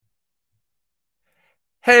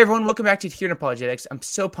Hey everyone, welcome back to Here Apologetics. I'm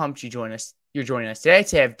so pumped You're joining us today.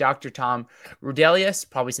 Today I have Dr. Tom Rudelius.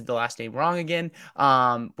 Probably said the last name wrong again.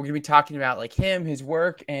 We're gonna be talking about like him, his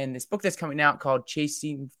work, and this book that's coming out called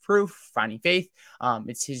Chasing Proof, Finding Faith.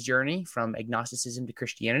 It's his journey from agnosticism to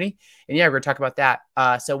Christianity. And yeah, we're gonna talk about that.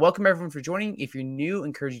 So welcome everyone for joining. If you're new, I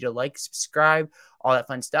encourage you to like, subscribe, all that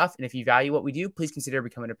fun stuff. And if you value what we do, please consider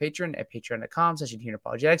becoming a patron at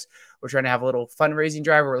patreon.com/Apologetics. We're trying to have a little fundraising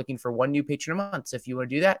drive. We're looking for one new patron a month. So if you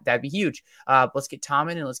want to do that, that'd be huge. Let's get Tom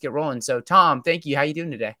in and let's get rolling. So Tom, thank you. How you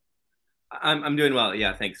doing today? I'm doing well.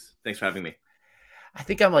 Yeah, thanks. Thanks for having me. I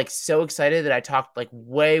think I'm like so excited that I talked like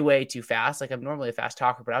way too fast. Like I'm normally a fast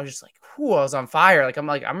talker, but I was just like, whoo, I was on fire.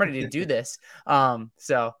 I'm ready to do this.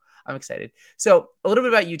 So I'm excited. So a little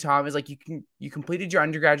bit about you, Tom, is like you completed your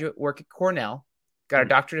undergraduate work at Cornell, got a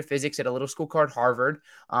doctorate of physics at a little school called Harvard,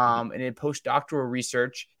 and did postdoctoral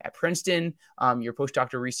research at Princeton. You're a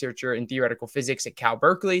postdoctoral researcher in theoretical physics at Cal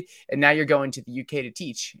Berkeley, and now you're going to the UK to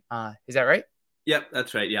teach. Is that right? Yep,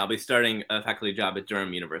 that's right. Yeah, I'll be starting a faculty job at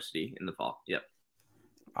Durham University in the fall. Yep.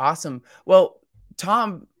 Awesome. Well,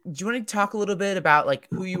 Tom, do you want to talk a little bit about like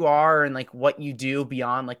who you are and like what you do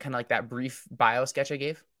beyond like kind of like that brief bio sketch I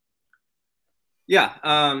gave?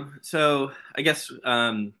 Yeah. So I guess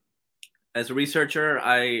as a researcher,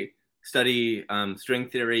 I study string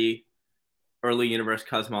theory, early universe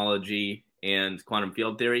cosmology, and quantum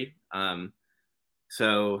field theory.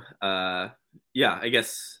 So yeah, I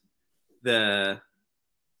guess the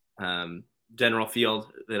general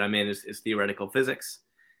field that I'm in is theoretical physics.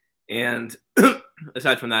 And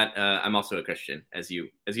aside from that, I'm also a Christian, as you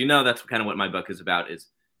know. That's kind of what my book is about.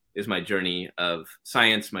 Is my journey of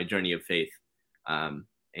science, my journey of faith,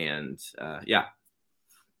 and yeah.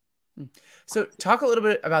 So talk a little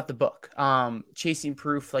bit about the book, Chasing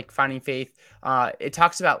Proof, like Finding Faith. It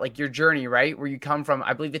talks about like your journey, right? Where you come from,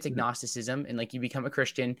 I believe it's agnosticism, and like you become a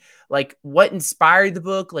Christian. Like what inspired the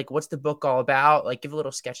book? Like what's the book all about? Like give a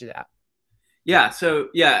little sketch of that. Yeah. So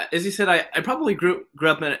yeah, as you said, I probably grew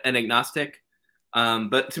up an agnostic,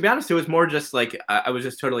 but to be honest, it was more just like I was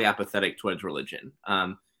just totally apathetic towards religion.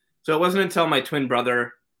 So it wasn't until my twin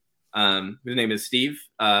brother, whose name is Steve,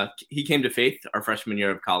 he came to faith our freshman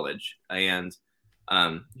year of college, and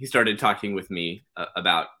he started talking with me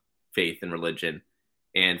about faith and religion.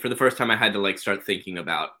 And for the first time, I had to like start thinking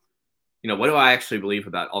about, what do I actually believe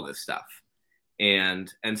about all this stuff?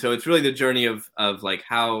 And so it's really the journey of like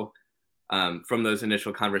how. From those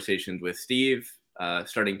initial conversations with Steve,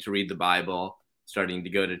 starting to read the Bible, starting to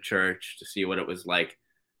go to church to see what it was like,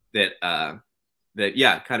 that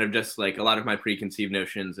yeah, kind of just like a lot of my preconceived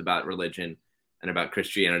notions about religion and about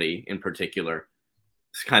Christianity in particular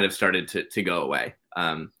kind of started to go away.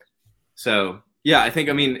 So yeah, I think,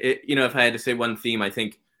 I mean, if I had to say one theme, I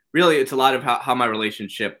think really it's a lot of how my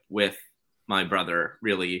relationship with my brother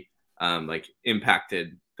really like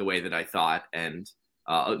impacted the way that I thought, and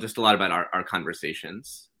just a lot about our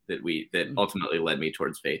conversations that ultimately led me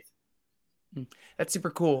towards faith. That's super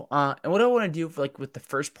cool. And what I want to do for, like with the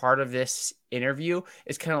first part of this interview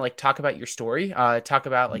is kind of like talk about your story, talk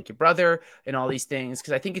about like your brother and all these things,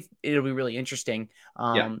 because I think it'll be really interesting.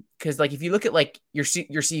 Yeah. Because like if you look at like your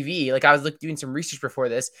CV, like I was doing some research before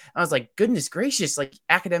this, and I was like, goodness gracious, like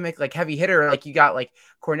academic, like heavy hitter, like you got like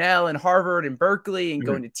Cornell and Harvard and Berkeley and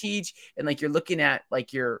going to teach, and like you're looking at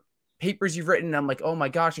like your papers you've written. I'm like, oh my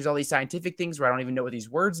gosh, there's all these scientific things where I don't even know what these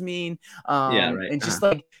words mean. Yeah. Right. And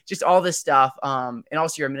just all this stuff. And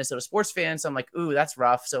also you're a Minnesota sports fan. So I'm like, ooh, that's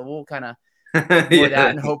rough. So we'll kind of ignore that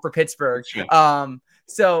and hope for Pittsburgh. Sure.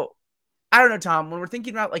 So I don't know, Tom, when we're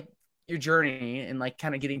thinking about like your journey and like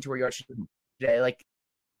kind of getting to where you are today, like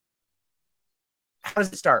how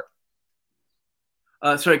does it start?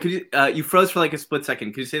 Sorry, could you froze for like a split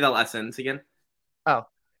second. Could you say that last sentence again? Oh,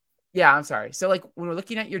 yeah, I'm sorry. So like when we're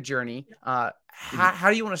looking at your journey, how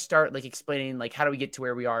do you want to start like explaining like how do we get to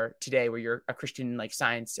where we are today, where you're a Christian like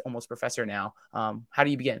science almost professor now? How do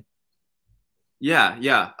you begin?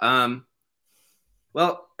 Yeah.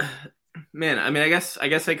 Well, man, I mean, I guess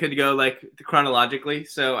I could go like chronologically.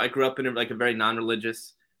 So I grew up in like a very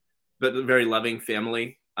non-religious but very loving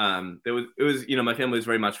family. It was my family was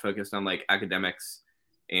very much focused on like academics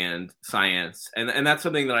and science, and that's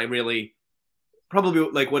something that I really probably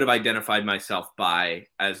like would have identified myself by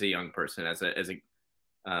as a young person, as a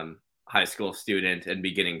high school student and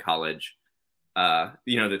beginning college.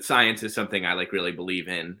 That science is something I like really believe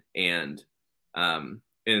in, and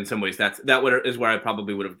in some ways is where I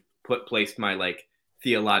probably would have placed my like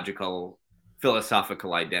theological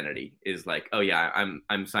philosophical identity, is like, oh yeah,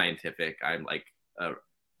 I'm scientific, I'm like a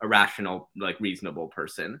rational, like reasonable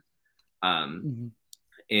person. um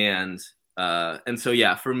Mm-hmm. and so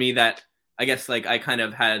yeah, for me, that I guess like I kind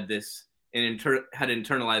of had this had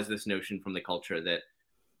internalized this notion from the culture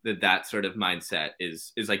that sort of mindset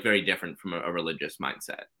is like very different from a religious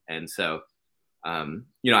mindset. And so I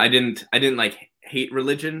didn't like hate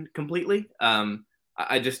religion completely.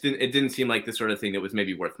 I just didn't, it didn't seem like the sort of thing that was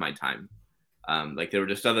maybe worth my time. Like there were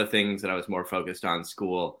just other things that I was more focused on,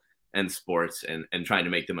 school and sports, and trying to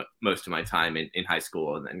make the most of my time in high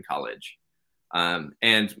school and then college.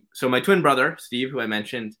 And so my twin brother, Steve, who I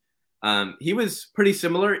mentioned, he was pretty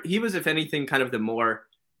similar. He was, if anything, kind of the more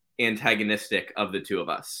antagonistic of the two of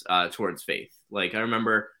us towards faith. Like I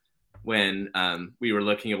remember when we were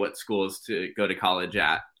looking at what schools to go to college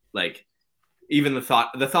at, like even the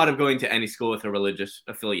thought of going to any school with a religious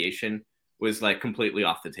affiliation was like completely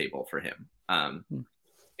off the table for him.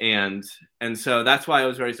 And so that's why I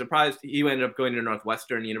was very surprised. He ended up going to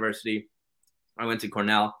Northwestern University. I went to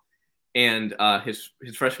Cornell. And his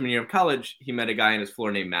freshman year of college, he met a guy on his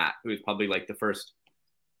floor named Matt, who was probably like the first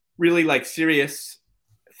really like serious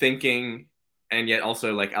thinking and yet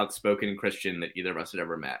also like outspoken Christian that either of us had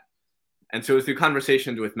ever met. And so it was through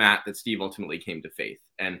conversations with Matt that Steve ultimately came to faith.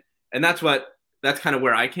 And that's kind of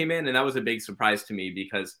where I came in. And that was a big surprise to me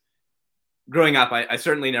because growing up, I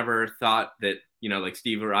certainly never thought that, like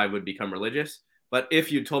Steve or I would become religious. But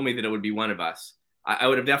if you told me that it would be one of us, I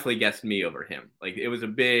would have definitely guessed me over him. Like it was a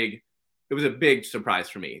big surprise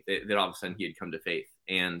for me that all of a sudden he had come to faith.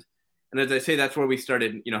 And as I say, that's where we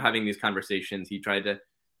started, having these conversations. He tried to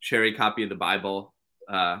share a copy of the Bible,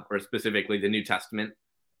 or specifically the New Testament,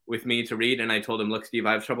 with me to read. And I told him, look, Steve,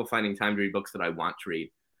 I have trouble finding time to read books that I want to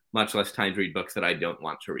read, much less time to read books that I don't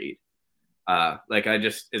want to read. Like I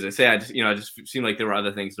just seemed like there were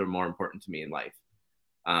other things that were more important to me in life.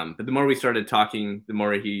 But the more we started talking, the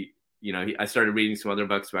more I started reading some other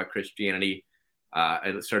books about Christianity.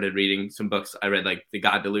 I started reading some books. I read like The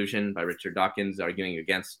God Delusion by Richard Dawkins, arguing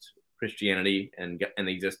against Christianity and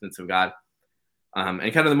the existence of God. And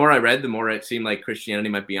kind of the more I read, the more it seemed like Christianity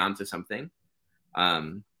might be onto something.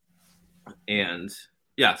 And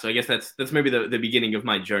yeah, so I guess that's maybe the beginning of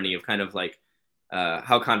my journey of kind of like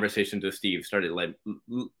how conversations with Steve started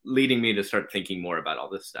leading me to start thinking more about all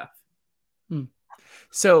this stuff.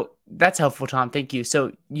 So that's helpful, Tom. Thank you.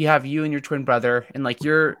 So you have you and your twin brother, and like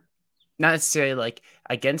you're not necessarily like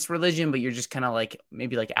against religion, but you're just kind of like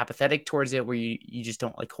maybe like apathetic towards it, where you just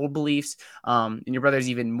don't like hold beliefs. And your brother's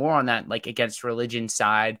even more on that like against religion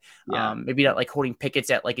side. Yeah. Maybe not like holding pickets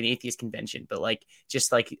at like an atheist convention, but like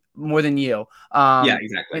just like more than you. Yeah,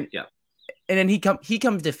 exactly. Yeah. And then he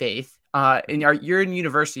comes to faith. And you're in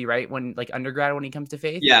university, right? When like undergrad, when he comes to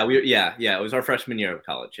faith. Yeah, it was our freshman year of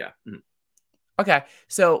college. Yeah. Mm-hmm. Okay.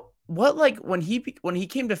 So what, like when he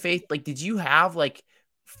came to faith, like, did you have like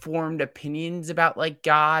formed opinions about like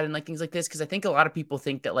God and like things like this? Cause I think a lot of people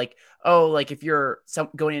think that like, oh, like if you're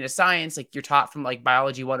going into science, like you're taught from like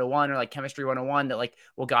biology 101 or like chemistry 101 that like,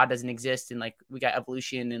 well, God doesn't exist. And like, we got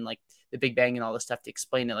evolution and like the Big Bang and all this stuff to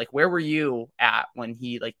explain it. Like, where were you at when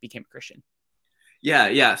he like became a Christian?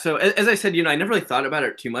 Yeah. So as I said, I never really thought about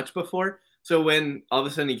it too much before. So when all of a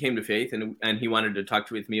sudden he came to faith and he wanted to talk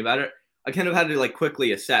with me about it, I kind of had to like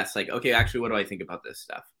quickly assess, like, okay, actually, what do I think about this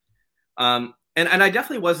stuff? And I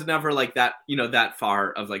definitely was never like that, that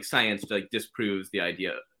far of like science like disproves the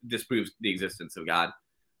existence of God.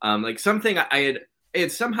 Like something I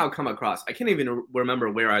had somehow come across. I can't even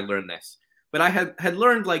remember where I learned this, but I had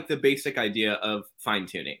learned like the basic idea of fine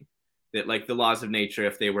tuning, that like the laws of nature,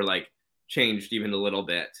 if they were like changed even a little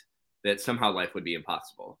bit, that somehow life would be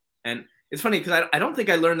impossible. And it's funny because I don't think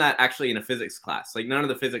I learned that actually in a physics class. Like none of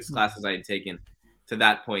the physics classes I had taken to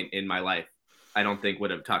that point in my life, I don't think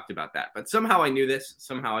would have talked about that. But somehow I knew this.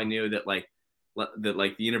 Somehow I knew that like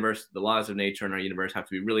the universe, the laws of nature in our universe have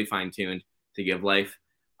to be really fine tuned to give life.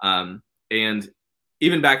 And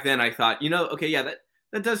even back then I thought, okay, yeah,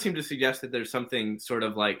 that does seem to suggest that there's something sort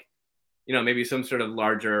of like, maybe some sort of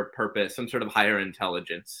larger purpose, some sort of higher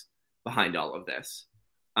intelligence behind all of this.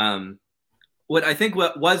 What I think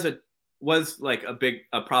was like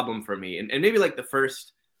a problem for me, and maybe like the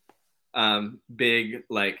first big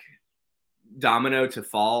like domino to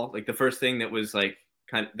fall, like the first thing that was like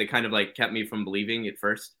kind of like kept me from believing at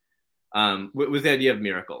first, was the idea of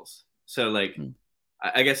miracles. So like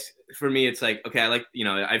I guess for me it's like, okay, I like,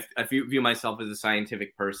 I view myself as a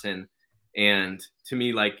scientific person, and to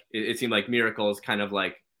me like it seemed like miracles kind of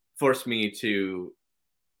like forced me to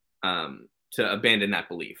abandon that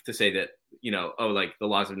belief, to say that, oh, like the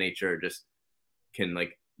laws of nature just can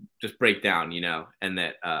like just break down, and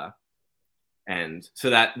that and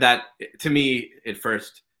so that to me at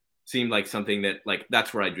first seemed like something that like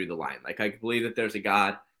that's where I drew the line. Like I believe that there's a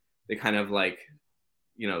God that kind of like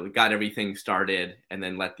got everything started and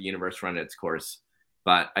then let the universe run its course.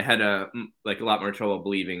 But I had a lot more trouble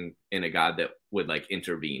believing in a God that would like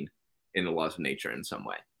intervene in the laws of nature in some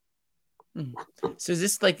way. So is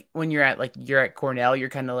this like when you're at Cornell, you're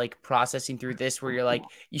kind of like processing through this where you're like,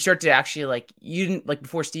 you start to actually like, you didn't like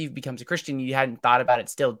before Steve becomes a Christian, you hadn't thought about it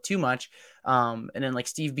still too much. And then like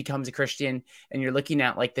Steve becomes a Christian and you're looking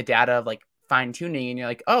at like the data of like fine tuning and you're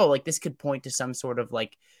like, oh, like this could point to some sort of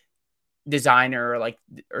like designer or like,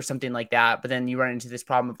 or something like that. But then you run into this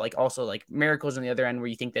problem of like also like miracles on the other end where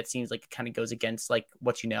you think that seems like it kind of goes against like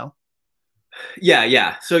what you know.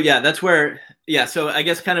 Yeah. So yeah, that's where, yeah. So I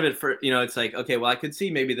guess kind of it for, it's like, okay, well, I could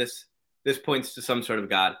see maybe this points to some sort of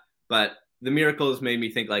God, but the miracles made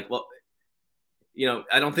me think like, well,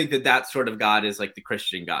 I don't think that sort of God is like the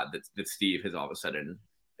Christian God that Steve has all of a sudden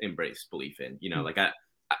embraced belief in, like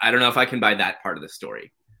I don't know if I can buy that part of the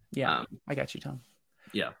story. Yeah. I got you, Tom.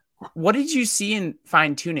 Yeah. What did you see in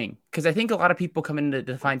fine tuning? Because I think a lot of people come into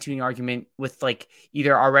the fine tuning argument with like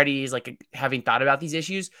either already is like having thought about these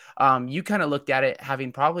issues. You kind of looked at it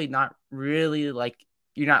having probably not really like,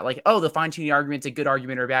 you're not like, oh, the fine tuning argument's a good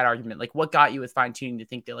argument or a bad argument. Like what got you with fine tuning to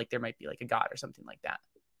think that like there might be like a God or something like that?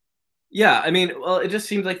 Yeah. I mean, well, it just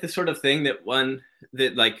seems like the sort of thing that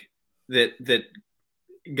that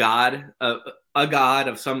God, a God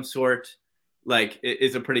of some sort, like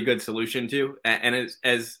is a pretty good solution to, and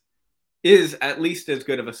is at least as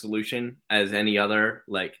good of a solution as any other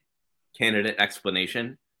like candidate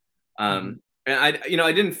explanation. And I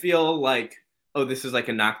didn't feel like, oh, this is like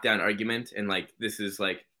a knockdown argument and like this is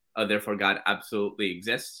like, oh, therefore God absolutely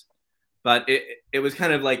exists. But it was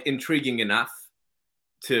kind of like intriguing enough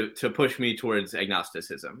to push me towards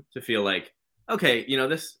agnosticism, to feel like, okay,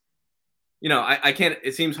 this, I can't.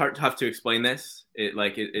 It seems tough to explain this.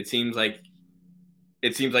 It seems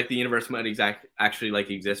like the universe might actually like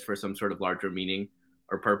exist for some sort of larger meaning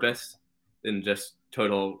or purpose than just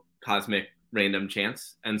total cosmic random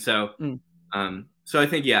chance. And so, so I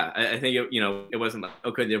think, yeah, I think it wasn't like,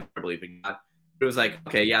 okay, they believe in God. It was like,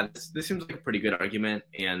 okay, yeah, this seems like a pretty good argument,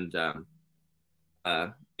 and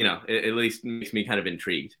it at least makes me kind of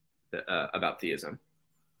intrigued about theism.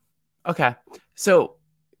 Okay, so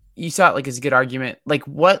you saw it like as a good argument. Like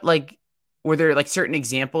what like were there like certain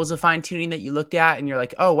examples of fine tuning that you looked at and you're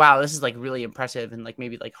like, oh wow, this is like really impressive and like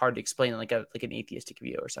maybe like hard to explain like an atheistic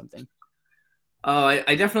view or something? Oh,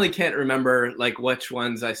 I definitely can't remember like which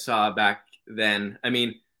ones I saw back then. I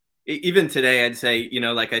mean, even today, I'd say,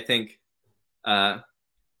 I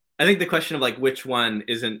think the question of like which one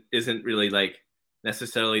isn't really like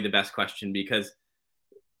necessarily the best question, because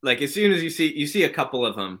like as soon as you see a couple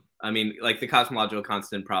of them, I mean, like the cosmological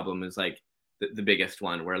constant problem is like the biggest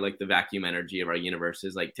one, where like the vacuum energy of our universe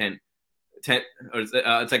is like 10 or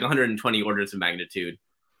it's like 120 orders of magnitude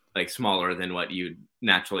like smaller than what you'd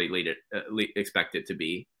naturally expect it to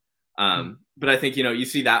be. But I think, you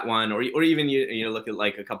see that one, or even you look at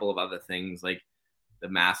like a couple of other things, like the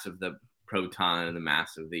mass of the proton and the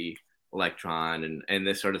mass of the electron and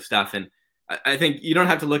this sort of stuff. And I think you don't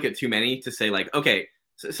have to look at too many to say like, okay,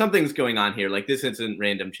 so something's going on here. Like this isn't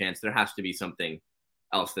random chance. There has to be something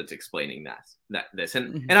else that's explaining this.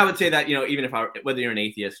 And I would say that, even if whether you're an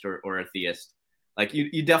atheist or a theist, like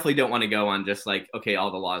you definitely don't want to go on just like, okay,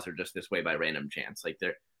 all the laws are just this way by random chance. Like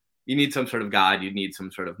you need some sort of God, you need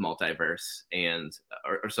some sort of multiverse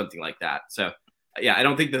or something like that. So yeah, I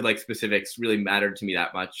don't think that like specifics really mattered to me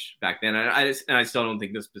that much back then. I still don't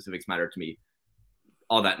think the specifics matter to me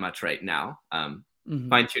all that much right now.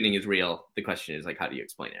 Fine tuning is real. The question is like, how do you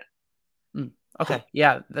explain it? Okay.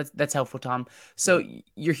 Yeah, that's helpful, Tom. So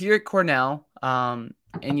you're here at Cornell, and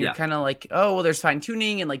you're kind of like, oh, well, there's fine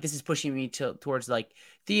tuning, and like this is pushing me towards like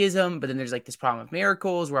theism, but then there's like this problem of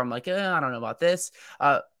miracles where I'm like, I don't know about this.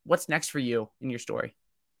 What's next for you in your story?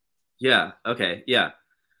 Yeah. Okay. Yeah.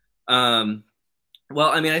 Well,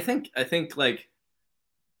 I mean, I think like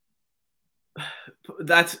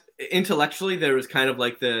that's intellectually there was kind of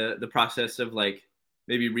like the process of like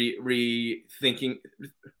maybe rethinking,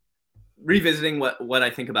 revisiting what I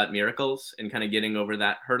think about miracles and kind of getting over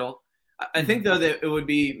that hurdle. I think though that it would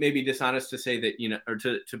be maybe dishonest to say that, or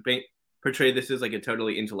to portray this as like a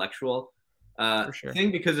totally intellectual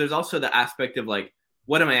thing, because there's also the aspect of like,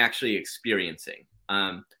 what am I actually experiencing?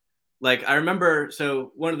 Like I remember,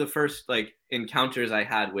 so one of the first like encounters I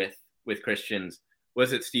had with Christians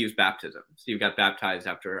was at Steve's baptism. Steve got baptized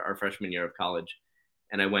after our freshman year of college,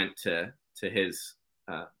 and I went to his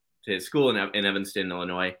school in Evanston,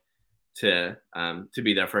 Illinois, to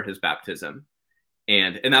be there for his baptism,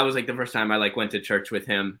 and that was like the first time I like went to church with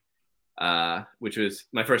him, which was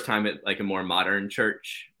my first time at like a more modern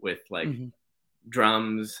church with like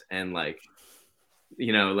drums and like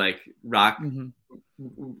like rock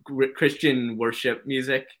Christian worship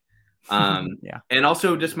music. Yeah. And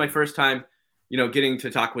also just my first time, getting to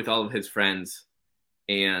talk with all of his friends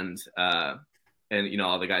and all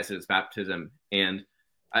the guys at his baptism. And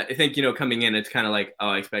I think, coming in, it's kind of like, oh,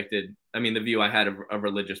 I expected, the view I had of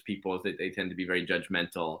religious people is that they tend to be very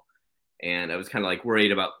judgmental. And I was kind of like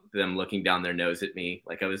worried about them looking down their nose at me.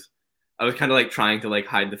 Like I was kind of like trying to like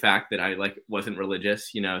hide the fact that I like wasn't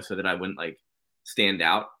religious, so that I wouldn't like stand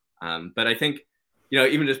out. But I think,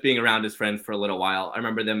 even just being around his friends for a little while, I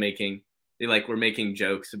remember they like were making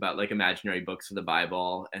jokes about like imaginary books of the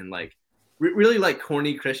Bible and like really like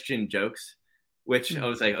corny Christian jokes, which I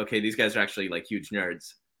was like, okay, these guys are actually like huge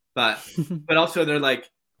nerds. But also they like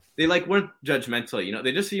weren't judgmental,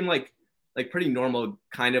 they just seem like pretty normal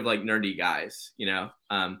kind of like nerdy guys.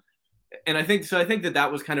 And I think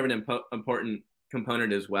that was kind of an important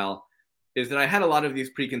component as well, is that I had a lot of these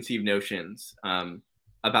preconceived notions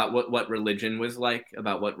about what religion was like,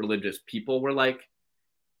 about what religious people were like,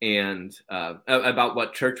 and about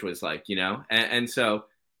what church was like, and so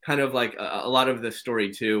kind of like a lot of the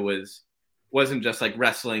story too wasn't just like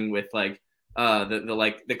wrestling with like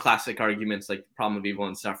the classic arguments like the problem of evil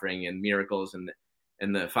and suffering and miracles and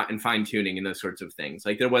fine tuning and those sorts of things.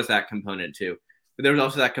 Like there was that component too, but there was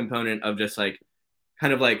also that component of just like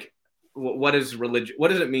kind of like what is religion? What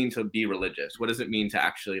does it mean to be religious? What does it mean to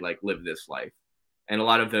actually like live this life? And a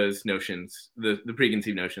lot of those notions, the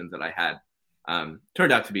preconceived notions that I had,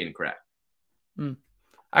 turned out to be incorrect.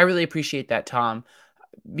 I really appreciate that, Tom,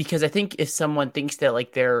 because I think if someone thinks that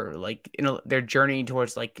like they're like their journey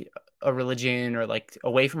towards like a religion or like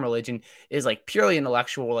away from religion is like purely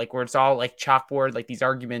intellectual, like where it's all like chalkboard, like these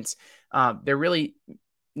arguments, they're really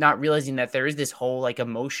not realizing that there is this whole like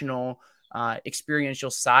emotional, experiential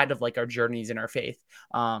side of like our journeys in our faith.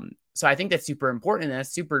 So I think that's super important, and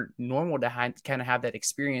that's super normal to kind of have that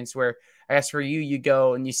experience where I guess for you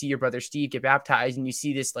go and you see your brother Steve get baptized and you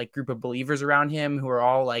see this like group of believers around him who are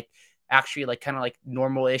all like actually like kind of like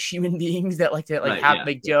normal-ish human beings that like to like Right,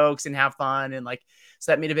 make jokes and have fun, and like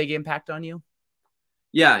so that made a big impact on you.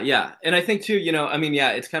 Yeah. And I think too,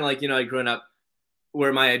 it's kind of like, I grew up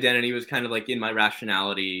where my identity was kind of like in my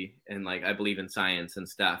rationality and like I believe in science and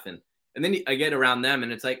stuff, and then I get around them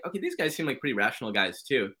and it's like, okay, these guys seem like pretty rational guys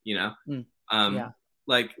too, Yeah.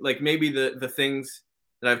 Like maybe the things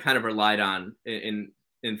that I've kind of relied on in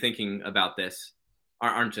thinking about this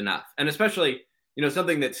aren't enough. And especially,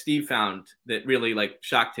 something that Steve found that really like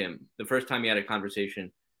shocked him the first time he had a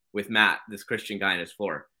conversation with Matt, this Christian guy on his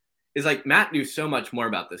floor, is like Matt knew so much more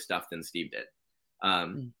about this stuff than Steve did.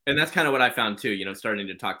 And that's kind of what I found too, starting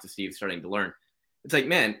to talk to Steve, starting to learn. It's like,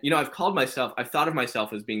 man, I've thought of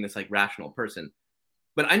myself as being this like rational person,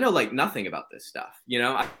 but I know like nothing about this stuff.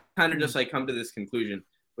 I kind of just like come to this conclusion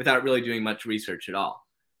without really doing much research at all.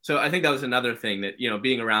 So I think that was another thing that,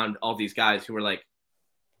 being around all these guys who were like,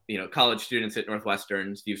 college students at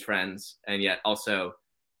Northwestern, Steve's friends, and yet also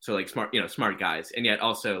so like smart guys, and yet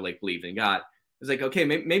also like believed in God. It's like, okay,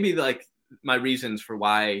 maybe like my reasons for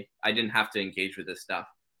why I didn't have to engage with this stuff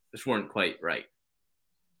just weren't quite right.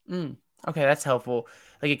 Okay, that's helpful.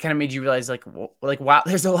 Like it kind of made you realize like wow,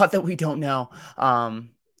 there's a lot that we don't know.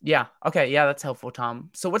 Yeah. Okay. Yeah, that's helpful, Tom.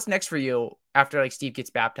 So what's next for you after like Steve gets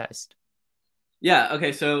baptized? Yeah.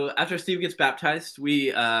 Okay. So after Steve gets baptized,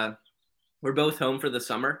 we're both home for the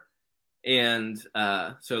summer, and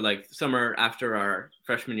so like summer after our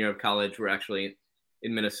freshman year of college, we're actually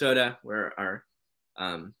in Minnesota, where our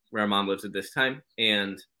mom lives at this time,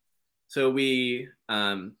 and so we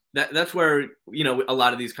that's where a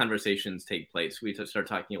lot of these conversations take place. We start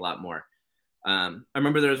talking a lot more. I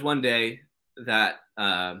remember there was one day that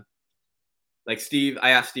like I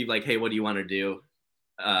asked Steve like, hey, what do you want to do?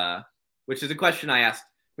 Which is a question I asked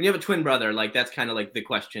when you have a twin brother. Like that's kind of like the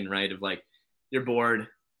question, right? Of like, you're bored.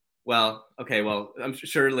 Well, okay, well, I'm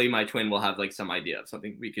surely my twin will have like some idea of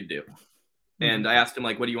something we could do. And I asked him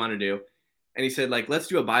like, what do you want to do? And he said like, let's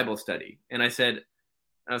do a Bible study. And I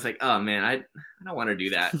was like, oh man, I don't want to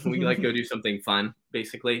do that. Can we like go do something fun,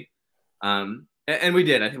 basically? And we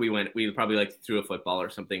did. I think we probably like threw a football or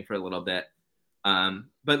something for a little bit.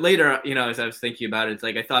 But later, as I was thinking about it, it's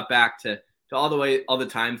like I thought back to all the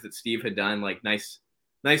times that Steve had done like nice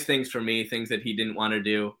things for me, things that he didn't want to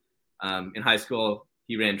do. In high school,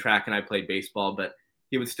 he ran track and I played baseball, but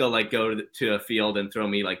he would still like go to a field and throw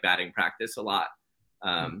me like batting practice a lot.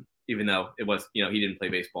 Even though it was, he didn't play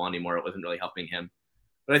baseball anymore. It wasn't really helping him.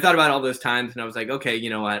 But I thought about all those times and I was like, okay, you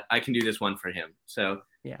know what? I can do this one for him. So,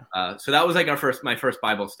 Yeah. So that was like my first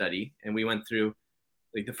Bible study. And we went through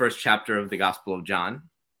like the first chapter of the Gospel of John.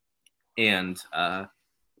 And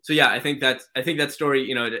so, yeah, I think that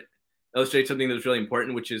story, illustrates something that was really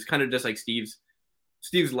important, which is kind of just like Steve's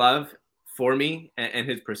love for me and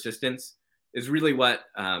his persistence is really what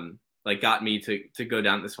like got me to go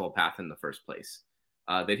down this whole path in the first place.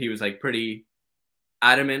 That he was like pretty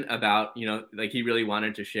adamant about, like he really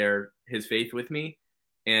wanted to share his faith with me,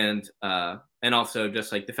 and also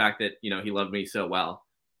just like the fact that he loved me so well,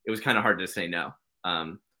 it was kind of hard to say no.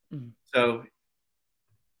 So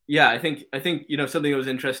yeah, I think something that was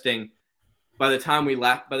interesting by the time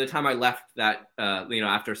I left that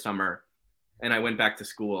after summer and I went back to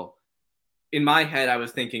school, in my head I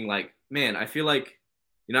was thinking like, man, I feel like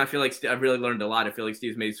I've really learned a lot. I feel like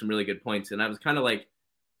Steve's made some really good points, and I was kind of like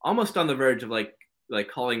almost on the verge of like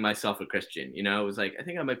calling myself a Christian. It was like, I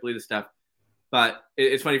think I might believe this stuff. But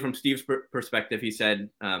it's funny from Steve's perspective. He said,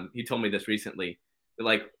 he told me this recently, that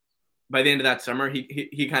like by the end of that summer,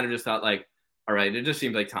 he kind of just thought like, all right, it just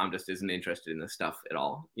seems like Tom just isn't interested in this stuff at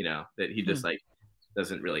all. That he just like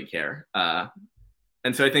doesn't really care.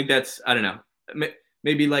 And so I think that's, I don't know,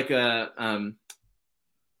 maybe like a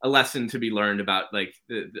lesson to be learned about like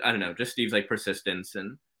I don't know, just Steve's like persistence,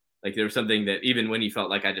 and like there was something that even when he felt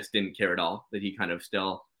like I just didn't care at all, that he kind of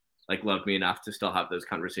still like loved me enough to still have those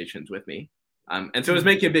conversations with me. And so it was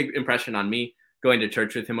making a big impression on me going to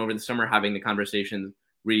church with him over the summer, having the conversations,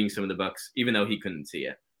 reading some of the books, even though he couldn't see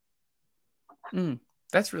it.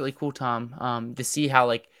 That's really cool, Tom. To see how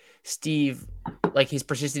like Steve, like his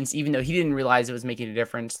persistence, even though he didn't realize it was making a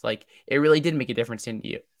difference, like it really did make a difference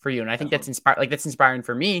for you. And I think that's inspiring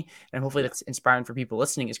for me, and hopefully that's inspiring for people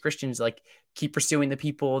listening as Christians. Like keep pursuing the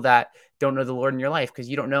people that don't know the Lord in your life, because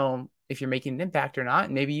you don't know if you're making an impact or not.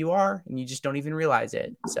 And maybe you are, and you just don't even realize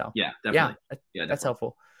it. So yeah, definitely. That's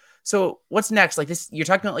helpful. So what's next? Like this, you're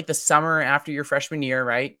talking about like the summer after your freshman year,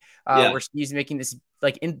 right? Where Steve's making this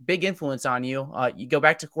like big influence on you. You go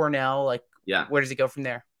back to Cornell. Like, where does it go from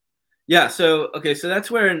there? Yeah. So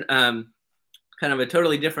that's where kind of a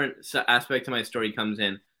totally different aspect to my story comes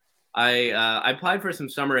in. I applied for some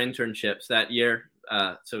summer internships that year.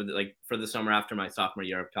 So like for the summer after my sophomore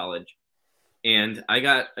year of college, and I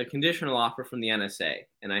got a conditional offer from the NSA,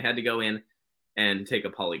 and I had to go in and take a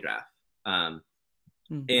polygraph.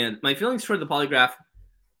 And my feelings toward the polygraph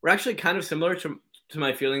were actually kind of similar to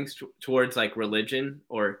my feelings towards like religion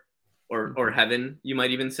or heaven, you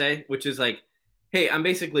might even say, which is like, hey, I'm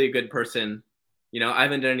basically a good person. I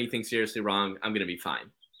haven't done anything seriously wrong. I'm going to be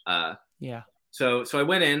fine. So I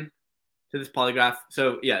went in to this polygraph.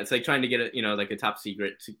 So yeah, it's like trying to get like a top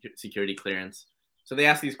secret security clearance. So they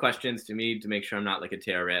ask these questions to me to make sure I'm not like a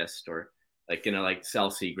terrorist or like, like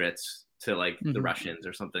sell secrets to like the Russians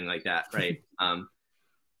or something like that. Right.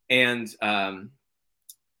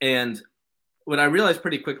 And what I realized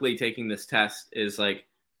pretty quickly taking this test is like,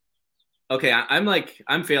 okay,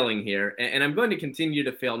 I'm failing here, and I'm going to continue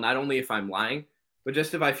to fail, not only if I'm lying, but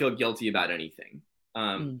just if I feel guilty about anything.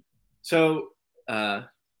 So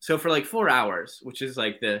for like 4 hours, which is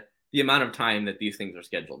like the amount of time that these things are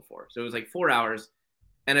scheduled for. So it was like 4 hours,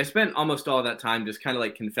 and I spent almost all that time just kind of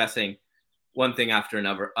like confessing one thing after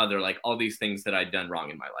another, like all these things that I'd done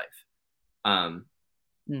wrong in my life.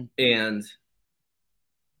 And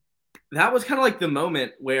that was kind of like the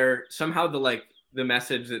moment where somehow the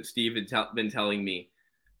message that Steve had been telling me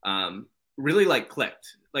really like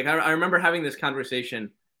clicked. Like I remember having this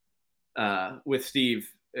conversation with Steve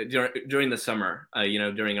during the summer,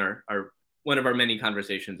 during our one of our many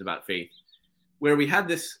conversations about faith, where we had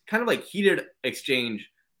this kind of like heated exchange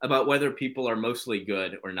about whether people are mostly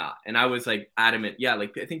good or not. And I was like adamant, yeah,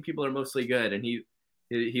 like I think people are mostly good. And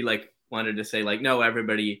he like wanted to say like, no,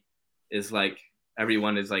 everyone is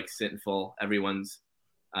like sinful. Everyone's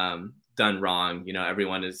done wrong.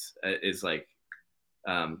 Everyone is like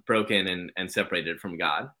broken and separated from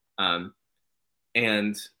God.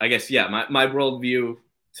 And I guess, my worldview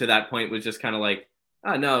to that point was just kind of like,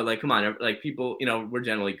 oh no, like, come on, like people, we're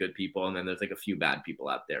generally good people. And then there's like a few bad people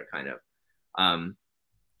out there kind of.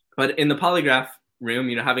 But in the polygraph room,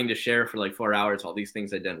 having to share for like 4 hours all these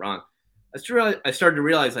things I'd done wrong, I started to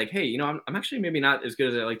realize like, hey, I'm actually maybe not as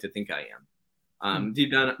good as I like to think I am.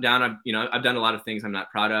 Deep down, I've done a lot of things I'm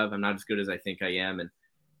not proud of. I'm not as good as I think I am.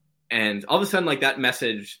 And all of a sudden, like that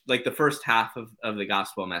message, like the first half of the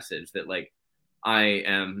gospel message that like, I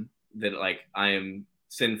am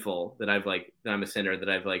sinful, that I'm a sinner, that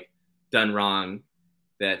I've like done wrong,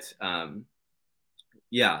 that,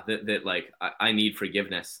 that like I need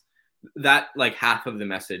forgiveness. That like half of the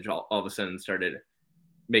message all of a sudden started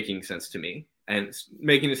making sense to me, and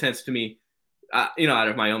making sense to me, out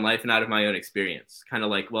of my own life and out of my own experience. Kind of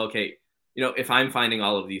like, well, okay, if I'm finding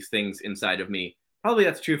all of these things inside of me, probably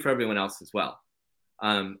that's true for everyone else as well.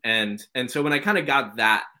 And so when I kind of got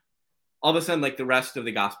that all of a sudden, like the rest of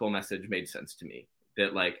the gospel message made sense to me.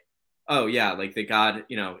 That like, oh yeah, like that God,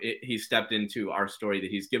 he stepped into our story,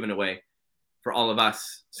 that he's given away for all of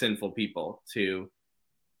us sinful people to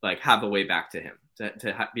like have a way back to him,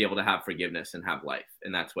 to be able to have forgiveness and have life.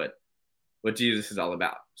 And that's what Jesus is all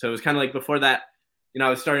about. So it was kind of like before that, I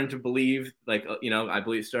was starting to believe, like,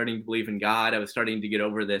 starting to believe in God. I was starting to get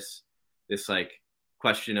over this like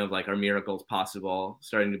question of like, are miracles possible?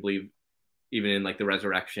 Starting to believe even in like the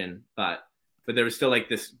resurrection, but there was still like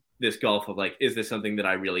this gulf of like, is this something that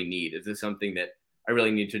I really need? Is this something that I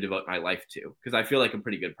really need to devote my life to? Because I feel like a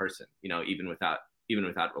pretty good person, even without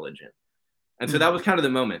religion. And so that was kind of the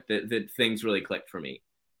moment that things really clicked for me.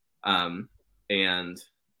 And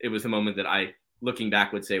it was the moment that I, looking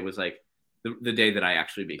back, would say was like the day that I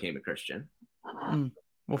actually became a Christian.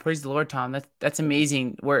 Well, praise the Lord, Tom. That's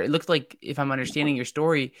amazing. Where it looked like, if I'm understanding your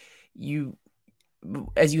story,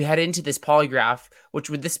 as you head into this polygraph, which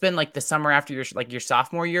would this been like the summer after your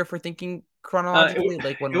sophomore year, for thinking chronologically?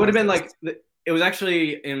 Like when it would have been this? like it was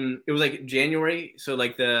actually it was like January, so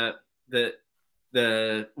like the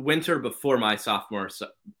winter before my sophomore,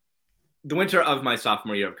 the winter of my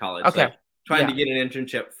sophomore year of college. Okay. Like trying to get an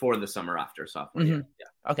internship for the summer after sophomore year.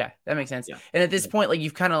 Yeah. Okay, that makes sense. Yeah. And at this point, like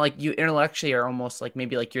you've kind of like you intellectually are almost like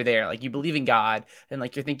maybe like you're there, like you believe in God, and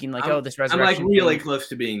like you're thinking like, oh, this resurrection. I'm like really close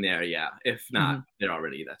to being there. Yeah, if not there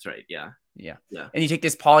already. That's right. Yeah. Yeah. And you take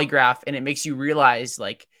this polygraph, and it makes you realize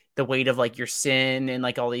like the weight of like your sin and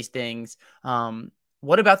like all these things.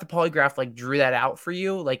 What about the polygraph like drew that out for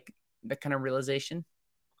you, like that kind of realization?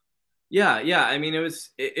 Yeah. I mean,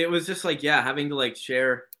 it was just like, having to like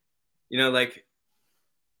share, like,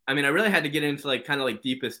 I mean, I really had to get into like kind of like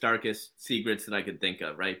deepest, darkest secrets that I could think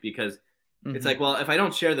of, right? Because it's like, well, if I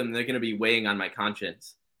don't share them, they're going to be weighing on my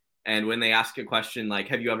conscience. And when they ask a question like,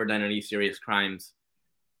 have you ever done any serious crimes?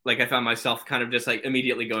 Like I found myself kind of just like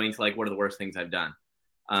immediately going to like, what are the worst things I've done?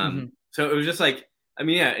 So it was just like, I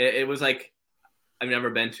mean, it was like, I've never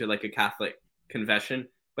been to like a Catholic confession,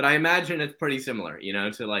 but I imagine it's pretty similar,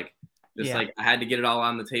 to like, just like I had to get it all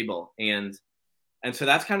on the table. And so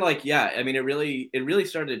that's kind of like, I mean, it really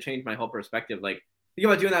started to change my whole perspective. Like think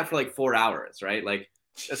about doing that for like 4 hours, right? Like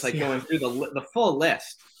just like going through the full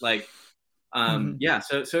list. Like,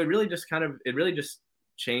 So it really just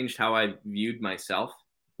changed how I viewed myself.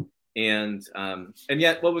 And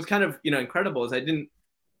yet what was kind of, incredible is I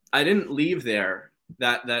didn't leave there,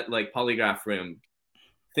 that like polygraph room,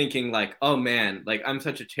 thinking like, oh man, like I'm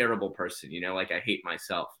such a terrible person, like I hate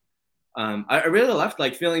myself. I really left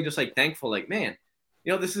like feeling just like thankful, like, man,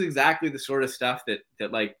 this is exactly the sort of stuff that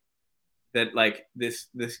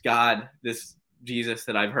this God, this Jesus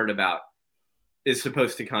that I've heard about is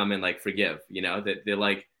supposed to come and like forgive, that they're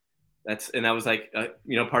like, and that was like,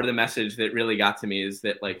 part of the message that really got to me is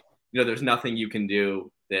that like, there's nothing you can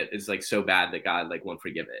do that is like so bad that God like won't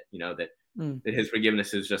forgive it, that his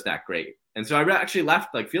forgiveness is just that great. And so I actually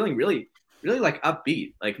left like feeling really, really like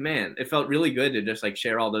upbeat, like, man, it felt really good to just like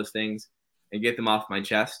share all those things and get them off my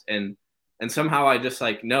chest. And somehow I just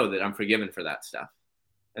like know that I'm forgiven for that stuff.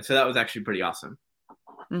 And so that was actually pretty awesome.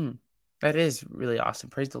 That is really awesome.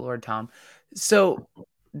 Praise the Lord, Tom. So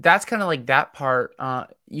that's kind of like that part.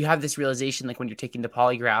 You have this realization, like when you're taking the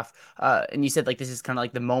polygraph, and you said like, this is kind of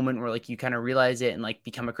like the moment where like you kind of realize it and like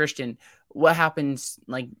become a Christian. What happens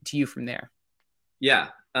like to you from there? Yeah.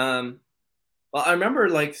 Well, I remember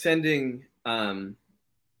like sending, I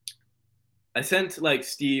sent like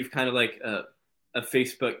Steve kind of like a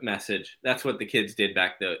Facebook message. That's what the kids did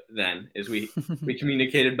back then is we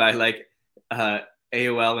communicated by like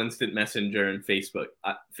AOL Instant Messenger and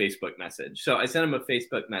Facebook message. So I sent him a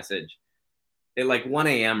Facebook message at like 1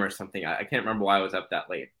 a.m. or something. I can't remember why I was up that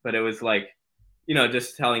late, but it was like,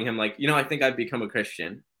 just telling him like, I think I've become a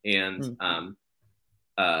Christian. And and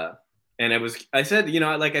I said,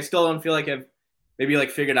 like, I still don't feel like I've maybe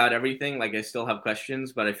like figured out everything. Like I still have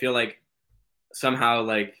questions, but I feel like somehow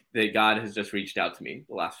like that God has just reached out to me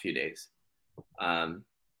the last few days.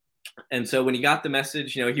 And so when he got the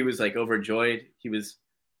message, he was like overjoyed. He was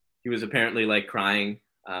apparently like crying.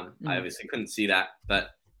 I obviously couldn't see that,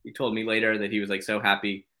 but he told me later that he was like so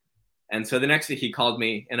happy. And so the next day he called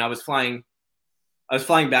me, and I was flying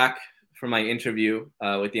back from my interview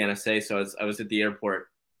with the NSA. So I was at the airport,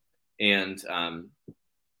 and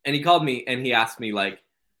he called me and he asked me like,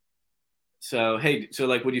 so, hey, so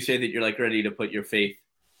like, would you say that you're like ready to put your faith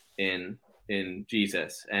in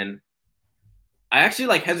Jesus? And I actually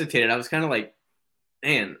like hesitated. I was kind of like,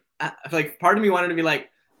 man, like part of me wanted to be like,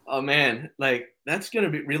 oh man, like that's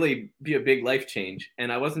going to really be a big life change.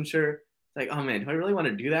 And I wasn't sure, like, oh man, do I really want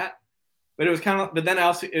to do that? But it was kind of, but then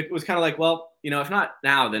it was kind of like, well, if not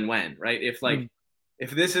now, then when, right? If if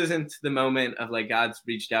this isn't the moment of like God's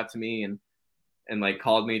reached out to me and like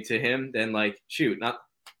called me to Him, then like shoot, not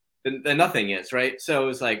then nothing is, right. So it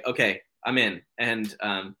was like, okay, I'm in. And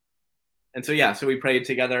so yeah, so we prayed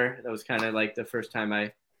together. That was kind of like the first time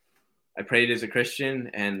I prayed as a Christian.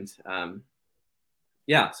 And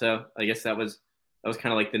yeah, so I guess that was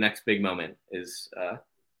kind of like the next big moment is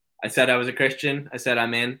I said I was a Christian. I said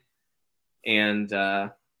I'm in, and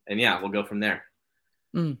yeah, we'll go from there.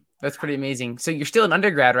 That's pretty amazing. So you're still an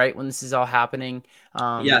undergrad, right? When this is all happening.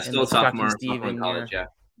 Yeah, And still like you're talking to sophomore Steve in and college. you're, Yeah.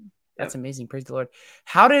 that's Yep. amazing. Praise the Lord.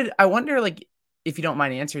 How did, I wonder, like, if you don't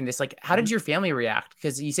mind answering this, like, how did Mhm. your family react?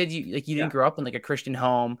 Because you said you Yeah. didn't grow up in like a Christian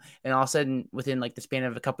home, and all of a sudden within like the span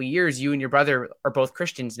of a couple of years, you and your brother are both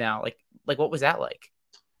Christians now. Like what was that like?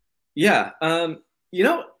 Yeah. You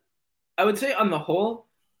know, I would say on the whole,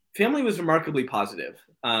 family was remarkably positive.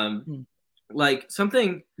 Hmm. Like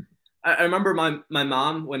something I remember my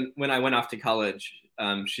mom when I went off to college,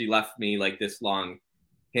 she left me like this long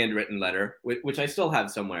handwritten letter, which I still have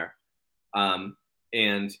somewhere. Um,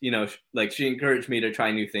 and you know, like she encouraged me to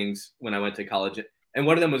try new things when I went to college, and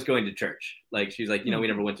one of them was going to church. Like she's like, you know, Hmm. we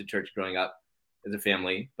never went to church growing up as a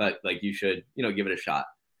family, but like you should, you know, give it a shot.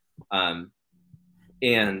 Um,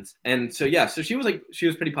 and so yeah, so she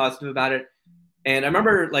was pretty positive about it. And I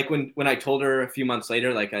remember like when I told her a few months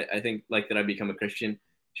later, like I think like that I'd become a Christian,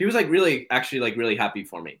 she was like really actually like really happy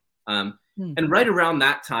for me. Hmm. And right around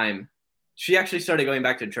that time, she actually started going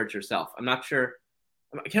back to church herself. I'm not sure,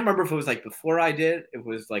 I can't remember if it was like before I did, it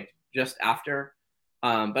was like just after.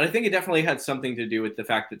 But I think it definitely had something to do with the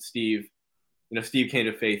fact that Steve, you know, Steve came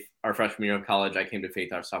to faith our freshman year of college. I came to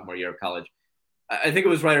faith our sophomore year of college. I think it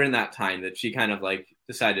was right around that time that she kind of like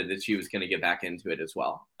decided that she was going to get back into it as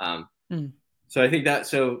well. Hmm. So I think that,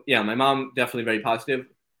 so yeah, my mom definitely very positive.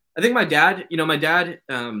 I think my dad, you know, my dad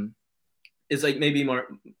is like maybe more,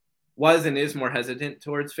 was and is more hesitant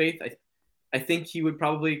towards faith. I think he would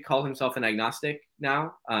probably call himself an agnostic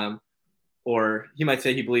now. Or he might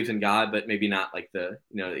say he believes in God, but maybe not like the,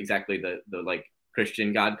 you know, exactly the like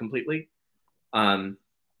Christian God completely. Um,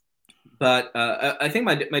 but I think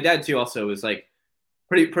my dad too also was like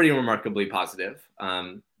pretty remarkably positive.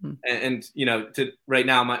 Hmm. And you know, to right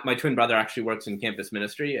now, my twin brother actually works in campus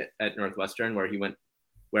ministry at Northwestern, where he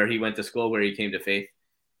went to school, where he came to faith.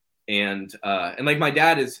 And like my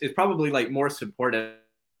dad is probably like more supportive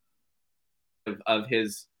of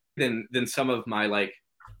his than some of my like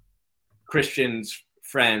Christians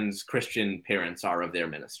friends, Christian parents are of their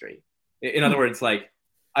ministry. In other Hmm. words, like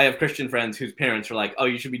I have Christian friends whose parents are like, "Oh,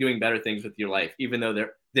 you should be doing better things with your life," even though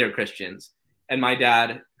they're Christians. And my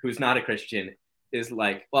dad, who's not a Christian, is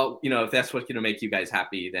like, "Well, you know, if that's what's going to make you guys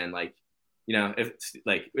happy, then like, you know,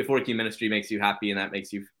 if working ministry makes you happy and that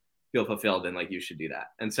makes you feel fulfilled, then like you should do that."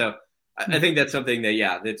 And so I Hmm. think that's something that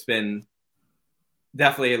yeah, that's been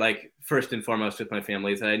definitely like first and foremost with my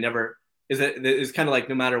family is that I never is kind of like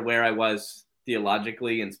no matter where I was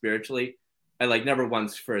theologically and spiritually, I like never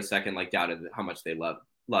once for a second like doubted how much they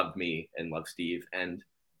loved me and loved Steve. And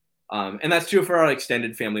that's true for our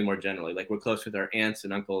extended family more generally. Like we're close with our aunts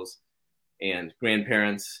and uncles and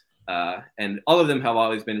grandparents, and all of them have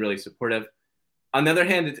always been really supportive. On the other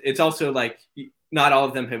hand, it's also like not all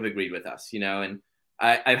of them have agreed with us, you know. And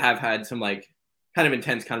I have had some like kind of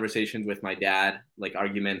intense conversations with my dad, like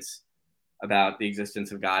arguments about the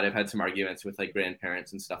existence of God. I've had some arguments with like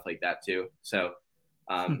grandparents and stuff like that too. So,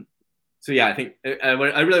 Hmm. um, so yeah, I think I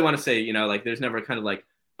really want to say, you know, like there's never kind of like,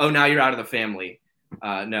 oh, now you're out of the family.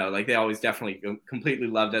 No, like they always definitely completely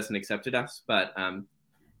loved us and accepted us. But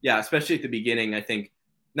yeah, especially at the beginning, I think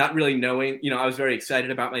not really knowing, you know, I was very excited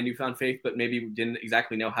about my newfound faith, but maybe didn't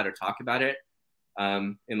exactly know how to talk about it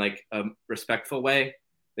in like a respectful way.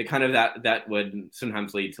 That kind of that would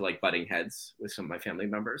sometimes lead to like butting heads with some of my family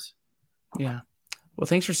members. Yeah. Well,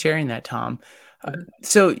 thanks for sharing that, Tom. Mhm.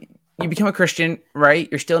 So you become a Christian, right?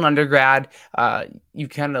 You're still an undergrad. You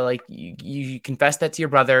kind of like you confess that to your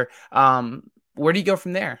brother. Where do you go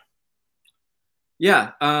from there?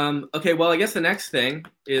 Yeah. Okay. Well, I guess the next thing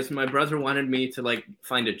is my brother wanted me to like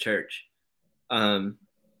find a church, um,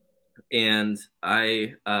 and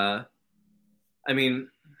I mean,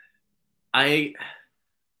 I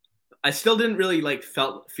I still didn't really like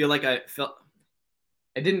feel like I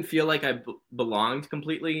didn't feel like I belonged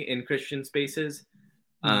completely in Christian spaces.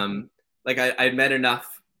 Hmm. Um, like I'd met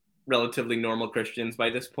enough relatively normal Christians by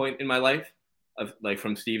this point in my life, of like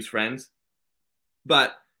from Steve's friends,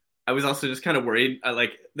 but I was also just kind of worried.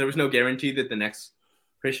 Like there was no guarantee that the next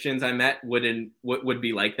Christians I met would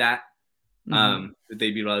be like that. Hmm. That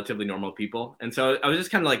they'd be relatively normal people, and so I was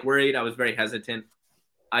just kind of like worried. I was very hesitant.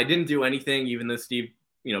 I didn't do anything, even though Steve,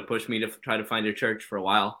 you know, pushed me to try to find a church for a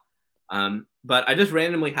while. but I just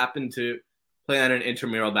randomly happened to play on an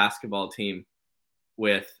intramural basketball team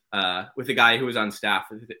with a guy who was on staff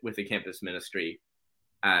with the campus ministry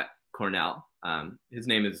at Cornell. His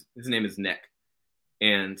name is Nick,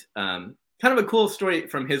 and kind of a cool story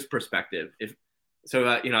from his perspective. If so,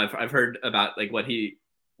 I've heard about like what he's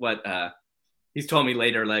told me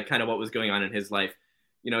later, like kind of what was going on in his life.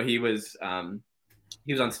 He was on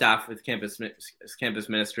staff with campus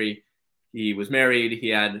ministry. He was married. He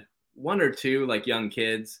had one or two like young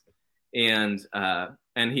kids, and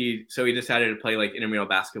he decided to play like intramural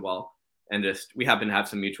basketball. And we happened to have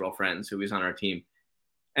some mutual friends who was on our team.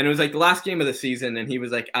 And it was like the last game of the season, and he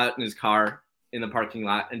was like out in his car in the parking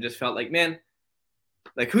lot, and just felt like, man,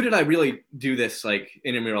 like who did I really do this like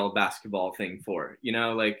intramural basketball thing for?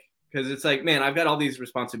 Like because it's like, man, I've got all these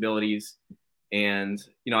responsibilities, and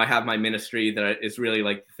I have my ministry that is really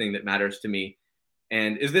like the thing that matters to me.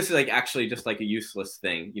 And is this like actually just like a useless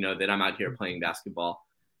thing, that I'm out here playing basketball?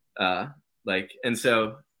 And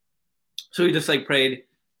so he just like prayed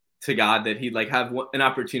to God that he'd like have an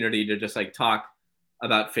opportunity to just like talk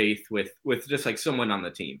about faith with just like someone on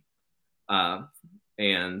the team. And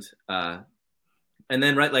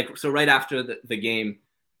then right after the game,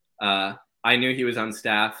 I knew he was on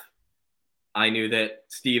staff. I knew that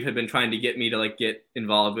Steve had been trying to get me to like get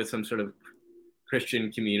involved with some sort of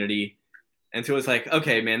Christian community. And so it was like,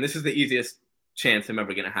 okay, man, this is the easiest chance I'm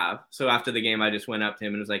ever going to have. So after the game, I just went up to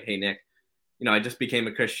him and was like, hey, Nick, I just became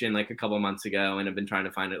a Christian like a couple months ago, and I've been trying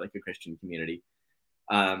to find like a Christian community.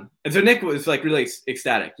 And so Nick was like really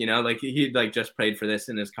ecstatic, like he'd like just prayed for this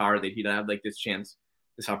in his car, that he'd have like this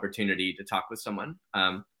opportunity to talk with someone.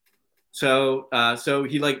 So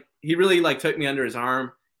he really like took me under his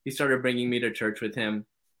arm. He started bringing me to church with him.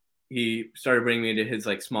 He started bringing me to his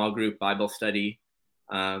like small group Bible study.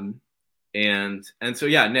 And so,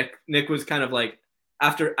 yeah, Nick was kind of like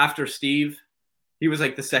after Steve, he was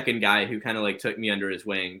like the second guy who kind of like took me under his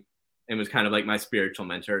wing and was kind of like my spiritual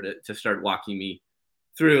mentor to start walking me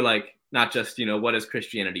through like, not just, what does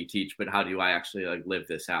Christianity teach, but how do I actually like live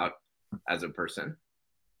this out as a person?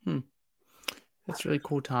 That's really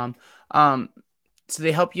cool, Tom. So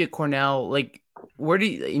they help you at Cornell, like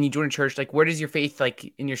and you join a church, like where does your faith,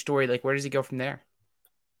 like in your story, like where does it go from there?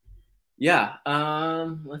 Yeah.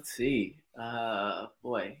 Let's see.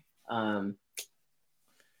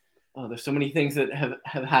 There's so many things that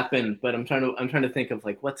have happened, but I'm trying to think of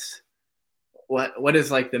like what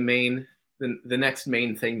is like the next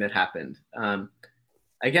main thing that happened. I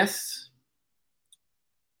guess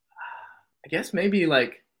maybe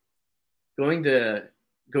like going to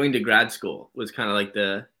grad school was kind of like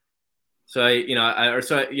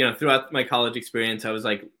throughout my college experience, I was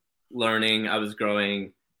like learning, I was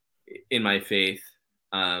growing in my faith.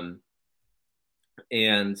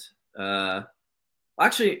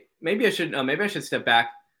 Actually, maybe I should step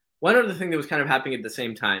back. One other thing that was kind of happening at the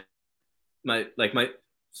same time, my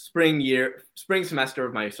spring semester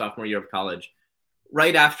of my sophomore year of college,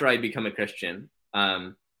 right after I'd become a Christian,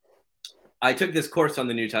 I took this course on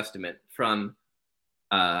the New Testament from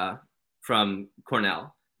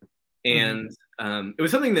Cornell. And it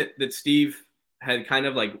was something that Steve had kind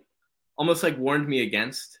of like almost like warned me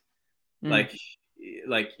against. Like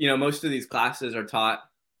most of these classes are taught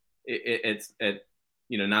it's at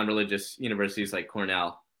non-religious universities like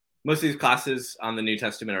Cornell. Most of these classes on the New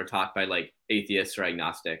Testament are taught by like atheists or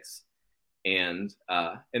agnostics, and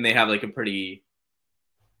they have like a pretty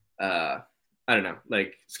I don't know,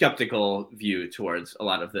 like skeptical view towards a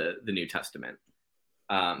lot of the New Testament.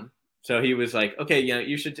 So he was like, okay,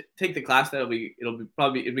 you should take the class. It'll be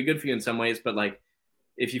good for you in some ways, but like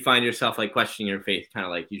if you find yourself like questioning your faith, kind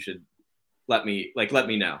of like you should let me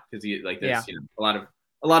know, because there's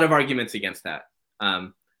a lot of arguments against that.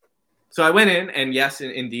 So I went in, and yes,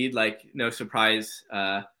 indeed, like no surprise,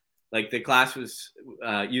 like the class was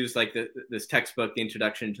used like this textbook, The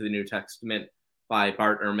Introduction to the New Testament by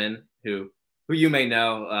Bart Ehrman, who you may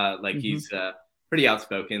know, he's pretty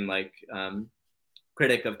outspoken, like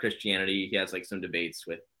critic of Christianity. He has like some debates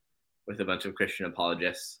with a bunch of Christian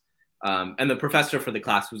apologists. And the professor for the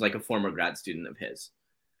class was like a former grad student of his.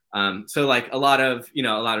 So like a lot of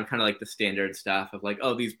kind of like the standard stuff of like,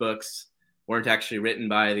 oh, these books weren't actually written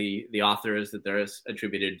by the authors that they're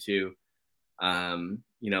attributed to.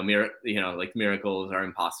 Like miracles are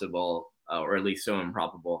impossible, or at least so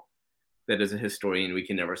improbable that as a historian we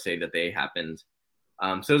can never say that they happened.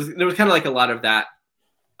 So there was kind of like a lot of that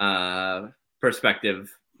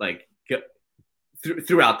perspective, like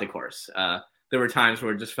throughout the course. There were times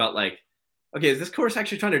where it just felt like, okay, is this course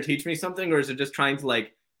actually trying to teach me something, or is it just trying to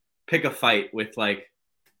like pick a fight with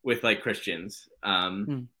Christians?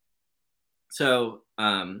 So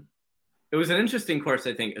it was an interesting course,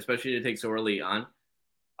 I think, especially to take so early on.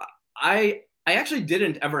 I actually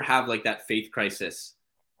didn't ever have like that faith crisis,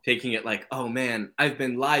 taking it like, oh man, I've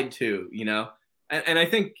been lied to, and I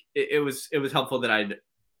think it was helpful that I'd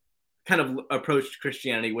kind of approached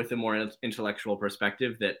Christianity with a more intellectual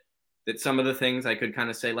perspective, that some of the things I could kind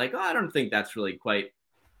of say like, oh, I don't think that's really quite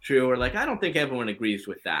true, or like I don't think everyone agrees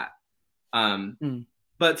with that. Mm.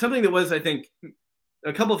 But something that was, I think,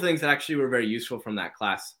 a couple of things that actually were very useful from that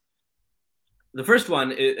class. The first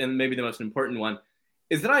one, and maybe the most important one,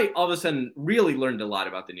 is that I all of a sudden really learned a lot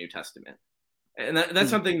about the New Testament. And that's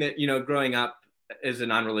something that, growing up as a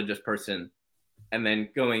non-religious person and then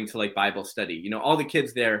going to like Bible study, all the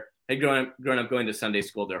kids there had grown up going to Sunday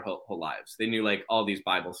school their whole lives. They knew like all these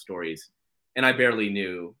Bible stories, and I barely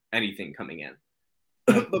knew anything coming in.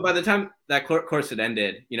 But by the time that course had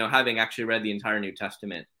ended, having actually read the entire New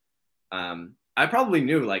Testament, I probably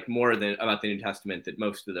knew like more about the New Testament than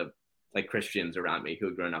most of the like Christians around me who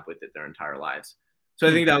had grown up with it their entire lives. So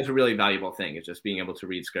I think that was a really valuable thing, is just being able to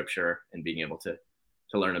read scripture and being able to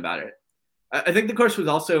learn about it. I think the course was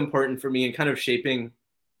also important for me in kind of shaping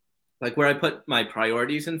like where I put my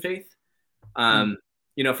priorities in faith.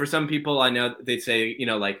 For some people, I know they'd say,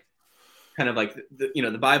 like kind of like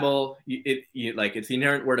the Bible, like it's the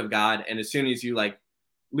inerrant word of God, and as soon as you like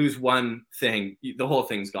lose one thing, the whole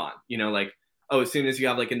thing's gone. Like, oh, as soon as you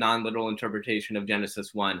have like a non-literal interpretation of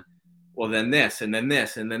Genesis 1, well, then this, and then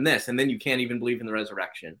this, and then this, and then you can't even believe in the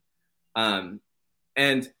resurrection. And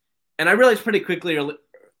I realized pretty quickly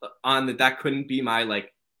on that couldn't be my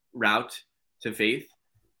like route to faith,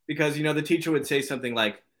 because the teacher would say something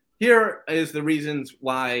like, here is the reasons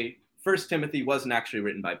why First Timothy wasn't actually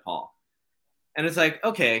written by Paul. And it's like,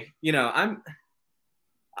 okay, I'm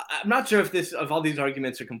not sure if all these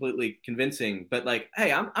arguments are completely convincing, but like,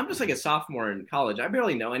 hey, I'm just like a sophomore in college. I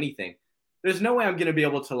barely know anything. There's no way I'm going to be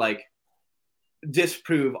able to like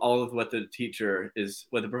disprove all of what the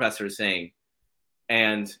professor is saying.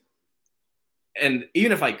 And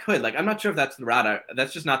even if I could, like, I'm not sure if that's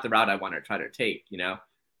that's just not the route I want to try to take,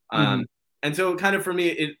 And so kind of for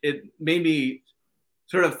me, it made me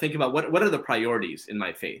sort of think about what are the priorities in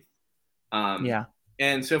my faith.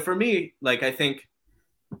 And so for me, like, I think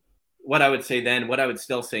what I would say then, what I would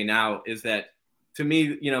still say now, is that to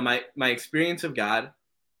me, my experience of God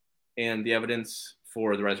and the evidence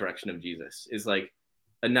for the resurrection of Jesus is like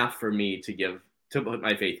enough for me to put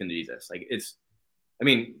my faith in Jesus. Like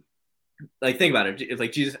like think about it. It's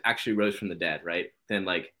like Jesus actually rose from the dead, right? Then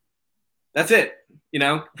like, that's it.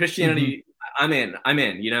 Christianity, I'm in,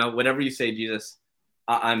 whatever you say, Jesus,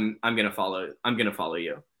 I'm going to follow. I'm going to follow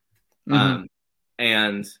you.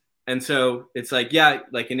 And so it's like, yeah,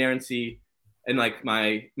 like inerrancy and like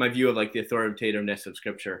my view of like the authoritativeness of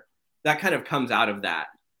scripture, that kind of comes out of that.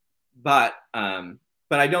 But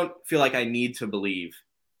I don't feel like I need to believe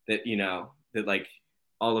that, that like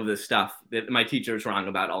all of this stuff, that my teacher is wrong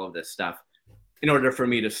about all of this stuff, in order for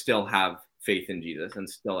me to still have faith in Jesus and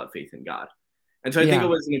still have faith in God. And so I think it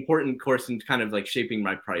was an important course in kind of like shaping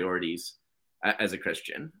my priorities as a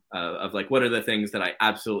Christian, of like, what are the things that I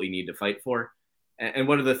absolutely need to fight for? And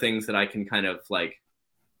what are the things that I can kind of like,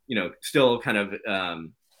 still kind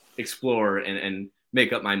of explore and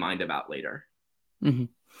make up my mind about later.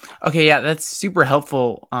 Okay, yeah, that's super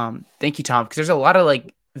helpful. Thank you, Tom, because there's a lot of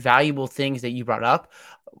like valuable things that you brought up.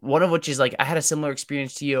 One of which is like I had a similar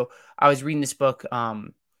experience to you. I was reading this book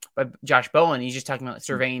by Josh Bowen. He's just talking about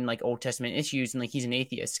surveying like Old Testament issues, and like he's an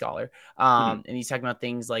atheist scholar. And he's talking about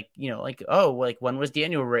things like, like, oh, like when was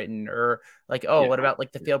Daniel written, or like, oh, what about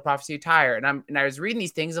like the failed prophecy of Tyre? And I was reading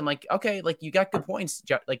these things. I'm like, okay, like you got good points,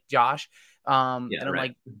 like Josh. And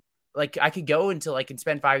I'm like I could go until I can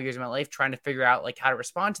spend 5 years of my life trying to figure out like how to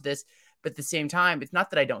respond to this. But at the same time, it's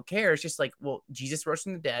not that I don't care. It's just like, well, Jesus rose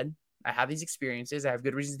from the dead. I have these experiences. I have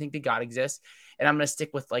good reason to think that God exists, and I'm going to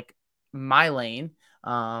stick with like my lane,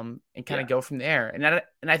 and kind of go from there.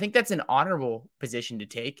 And I think that's an honorable position to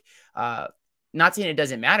take. Not saying it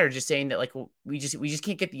doesn't matter, just saying that like, well, we just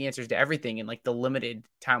can't get the answers to everything in like the limited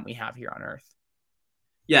time we have here on Earth.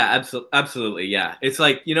 Yeah, absolutely. Yeah. It's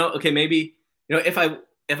like, okay, maybe, if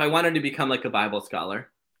I wanted to become like a Bible scholar,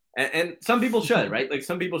 and some people should, right? Like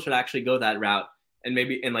some people should actually go that route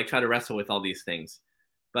and like try to wrestle with all these things.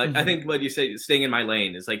 But I think what you say, staying in my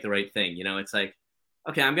lane, is like the right thing. It's like,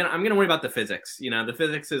 okay, I'm gonna worry about the physics. The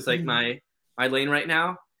physics is like my lane right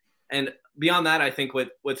now. And beyond that, I think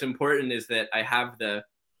what's important is that I have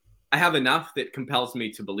enough that compels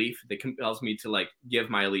me to belief, that compels me to like give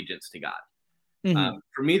my allegiance to God.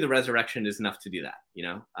 For me, the resurrection is enough to do that.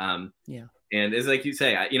 And it's like you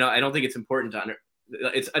say, I don't think it's important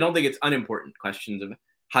I don't think it's unimportant questions of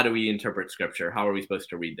how do we interpret scripture? How are we supposed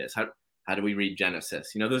to read this? How do we read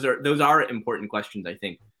Genesis? Those are important questions, I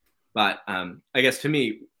think. But I guess to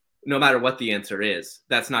me, no matter what the answer is,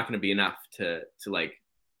 that's not going to be enough to like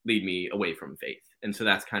lead me away from faith. And so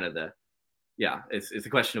that's kind of it's a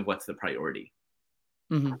question of what's the priority.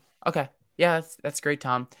 Mm-hmm. Okay. Yeah, that's great,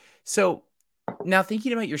 Tom. So now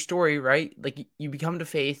thinking about your story, right? Like you become to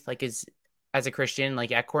faith, like as a Christian,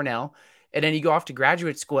 like at Cornell, and then you go off to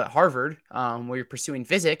graduate school at Harvard, where you're pursuing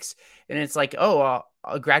physics, and it's like, oh,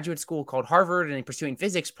 a graduate school called Harvard and pursuing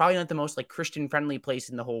physics, probably not the most like Christian friendly place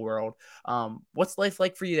in the whole world. What's life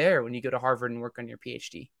like for you there when you go to Harvard and work on your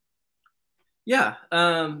PhD? Yeah.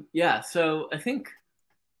 So I think,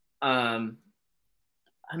 I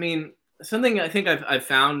mean, something I think I've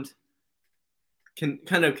found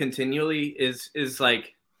kind of continually is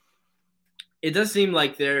like it does seem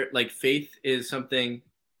like faith is something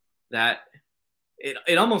that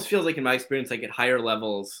it almost feels like in my experience, like at higher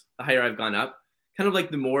levels, the higher I've gone up, kind of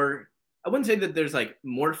like the more, I wouldn't say that there's like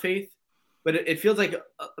more faith, but it feels like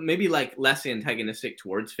maybe like less antagonistic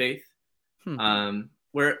towards faith.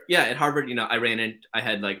 Where at Harvard, I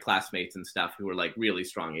had like classmates and stuff who were like really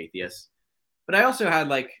strong atheists, but I also had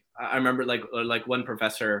like, I remember like one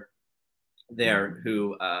professor there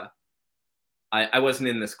who I wasn't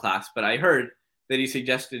in this class, but I heard that he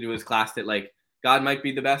suggested to his class that like God might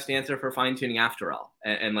be the best answer for fine tuning after all,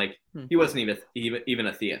 and like he wasn't even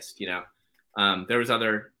a theist, there was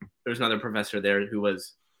another professor there who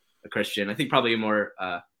was a Christian. I think probably a more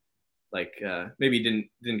maybe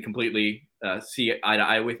didn't completely see eye to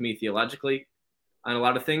eye with me theologically on a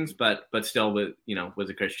lot of things, but still was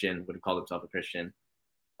a Christian, would have called himself a Christian.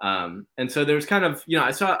 And so there's kind of,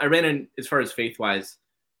 I ran in, as far as faith wise,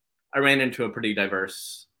 I ran into a pretty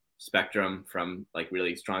diverse spectrum from like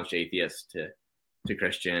really staunch atheist to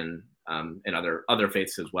Christian, and other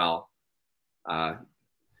faiths as well.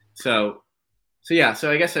 So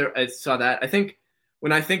I guess I saw that. I think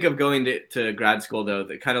when I think of going to grad school, though,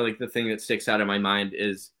 the kind of like the thing that sticks out in my mind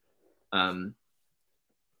is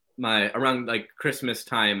my around like Christmas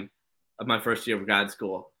time of my first year of grad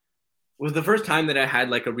school was the first time that I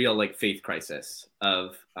had like a real like faith crisis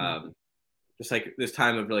of just like this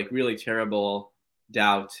time of like really terrible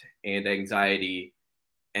doubt and anxiety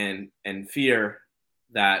and fear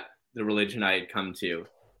that the religion I had come to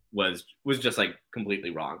was just like completely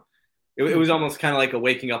wrong. It was almost kind of like a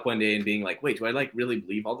waking up one day and being like, wait, do I like really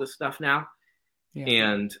believe all this stuff now?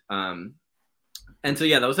 Yeah. And so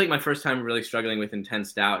that was like my first time really struggling with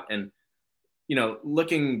intense doubt. And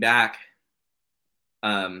looking back,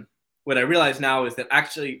 what I realize now is that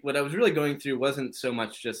actually what I was really going through wasn't so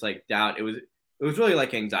much just like doubt. It was really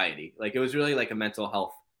like anxiety. Like it was really like a mental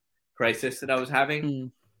health crisis that I was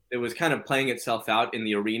having. It was kind of playing itself out in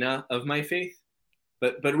the arena of my faith,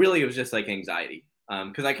 but really it was just like anxiety.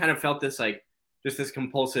 Because I kind of felt this like just this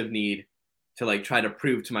compulsive need to like try to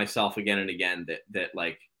prove to myself again and again that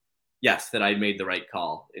like, yes, that I made the right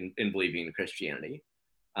call in believing in Christianity.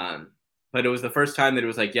 But it was the first time that it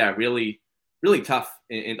was like, really, really tough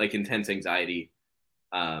in like intense anxiety.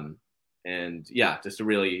 And just a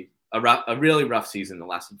really rough season that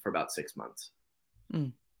lasted for about 6 months.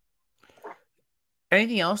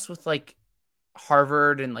 Anything else with like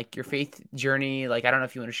Harvard and like your faith journey? Like, I don't know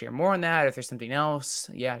if you want to share more on that, if there's something else.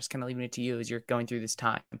 Yeah, just kind of leaving it to you as you're going through this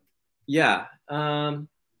time. Yeah. I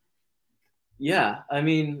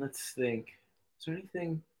mean, let's think. Is there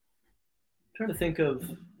anything? I'm trying to think of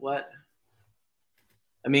what.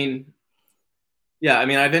 I mean, I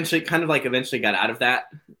eventually got out of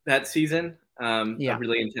that season of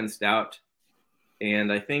really intense doubt.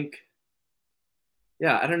 And I think,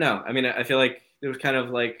 I don't know. I mean, I feel like there was kind of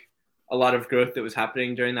like a lot of growth that was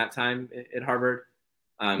happening during that time at Harvard.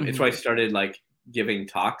 It's why I started like giving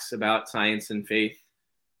talks about science and faith.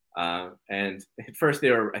 And at first they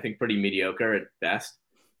were, I think, pretty mediocre at best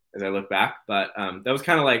as I look back. But that was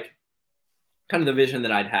kind of the vision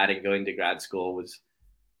that I'd had in going to grad school was,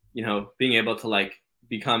 being able to like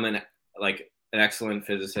become an excellent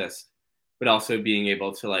physicist, but also being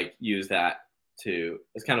able to like use that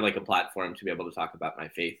as kind of like a platform to be able to talk about my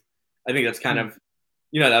faith. I think that's kind of,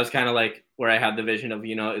 that was kind of like where I had the vision of,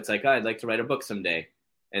 it's like, I'd like to write a book someday.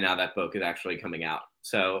 And now that book is actually coming out.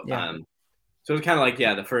 So, so it was kind of like,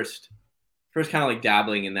 the first kind of like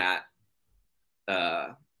dabbling in that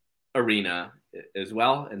arena as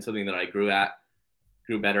well. And something that I grew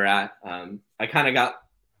better at.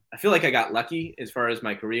 I feel like I got lucky as far as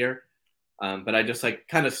my career. But I just like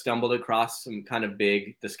kind of stumbled across some kind of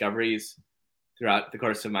big discoveries throughout the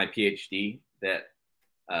course of my PhD that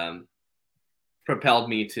propelled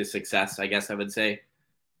me to success, I guess I would say,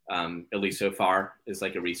 at least so far as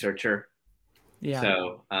like a researcher. Yeah.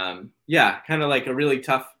 So, kind of like a really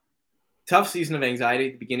tough tough season of anxiety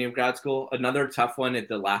at the beginning of grad school. Another tough one at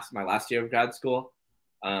my last year of grad school.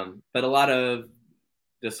 But a lot of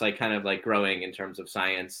just like kind of like growing in terms of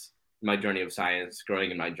science, my journey of science,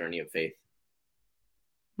 growing in my journey of faith.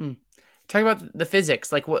 Talk about the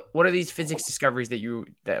physics. Like, what are these physics discoveries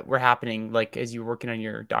that were happening like as you were working on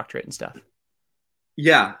your doctorate and stuff?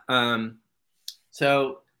 Yeah.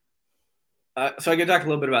 So I could talk a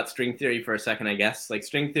little bit about string theory for a second, I guess. Like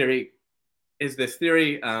string theory is this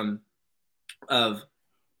theory of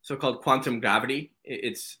so-called quantum gravity.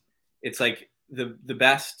 It's like the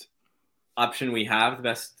best option we have, the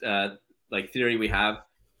best like theory we have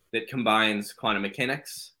that combines quantum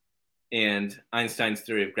mechanics and Einstein's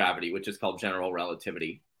theory of gravity, which is called general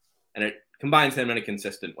relativity, and it combines them in a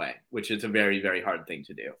consistent way, which is a very, very hard thing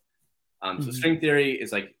to do. So string theory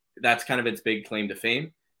is like that's kind of its big claim to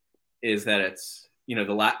fame, is that it's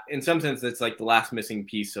in some sense it's like the last missing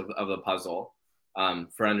piece of the puzzle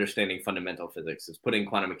for understanding fundamental physics, is putting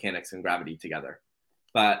quantum mechanics and gravity together.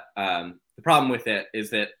 But the problem with it is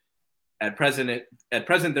that at present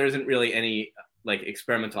there isn't really any like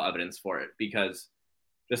experimental evidence for it, because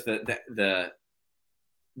just the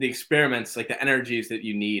experiments, like the energies that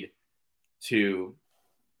you need to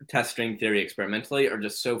test string theory experimentally, are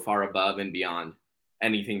just so far above and beyond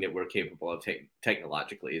anything that we're capable of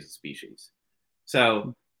technologically as a species.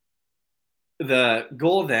 So the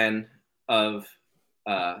goal then of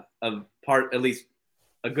at least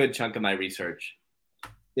a good chunk of my research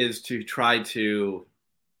is to try to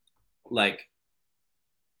like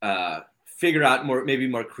figure out maybe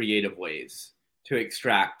more creative ways to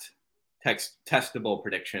extract testable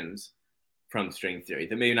predictions from string theory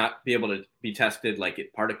that may not be able to be tested like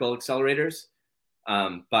at particle accelerators,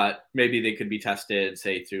 but maybe they could be tested,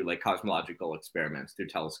 say, through like cosmological experiments, through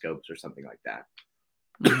telescopes or something like that.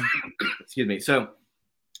 Excuse me. So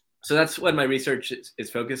that's what my research is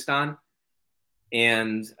focused on.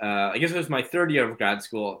 And I guess it was my third year of grad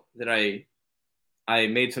school that I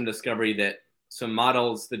made some discovery that some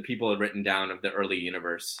models that people had written down of the early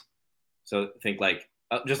universe, so think like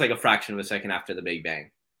just like a fraction of a second after the Big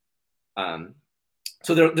Bang.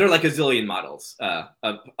 So they're like a zillion models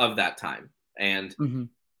of that time, and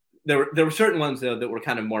there were certain ones though that were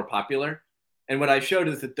kind of more popular. And what I showed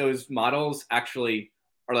is that those models actually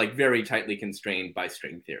are like very tightly constrained by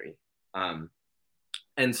string theory,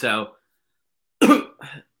 and so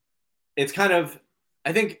it's kind of,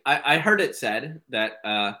 I think I heard it said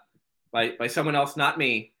that by someone else, not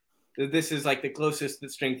me, that this is like the closest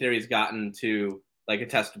that string theory has gotten to like a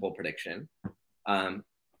testable prediction.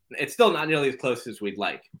 It's still not nearly as close as we'd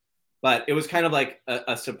like, but it was kind of like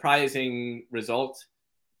a surprising result,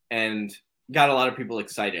 and got a lot of people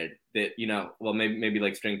excited that, well, maybe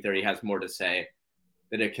like string theory has more to say,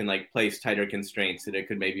 that it can like place tighter constraints, that it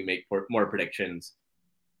could maybe make more predictions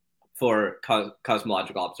for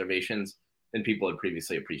cosmological observations than people had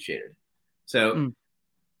previously appreciated. So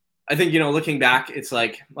I think, looking back, it's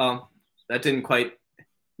like, well, that didn't quite,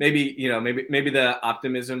 maybe the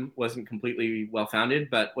optimism wasn't completely well-founded,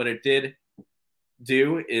 but what it did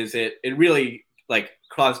do is it really like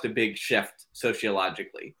caused a big shift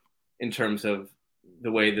sociologically in terms of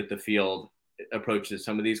the way that the field approaches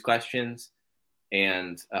some of these questions,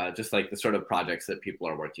 and just like the sort of projects that people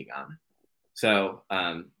are working on. So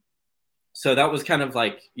that was kind of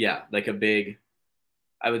like, like a big,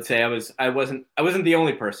 I would say I wasn't the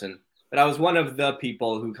only person, but I was one of the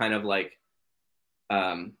people who kind of like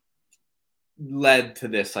led to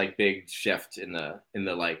this like big shift in the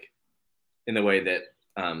way that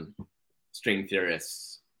string theory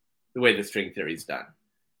is done.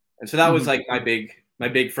 And so that was like my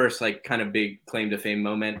big first like kind of big claim to fame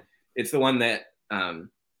moment. It's the one that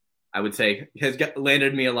I would say has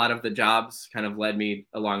landed me a lot of the jobs, kind of led me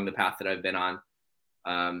along the path that I've been on.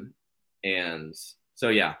 And so,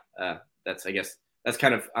 I guess that's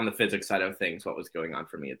kind of on the physics side of things, what was going on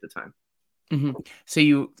for me at the time. So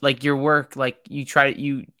you like your work, like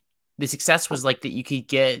the success was like that you could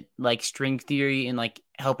get like string theory and like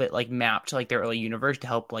help it like map to like their early universe to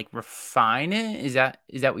help like refine it. Is that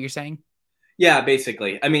what you're saying? Yeah,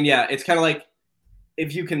 basically. I mean, it's kind of like,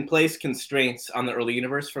 if you can place constraints on the early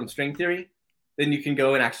universe from string theory, then you can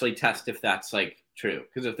go and actually test if that's like true.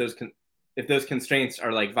 Because if those constraints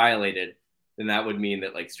are like violated, then that would mean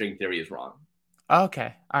that like string theory is wrong.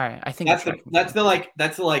 Okay, all right. I think that's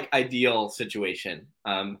the ideal situation.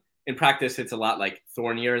 In practice, it's a lot like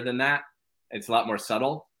thornier than that. It's a lot more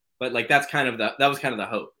subtle. But like that was kind of the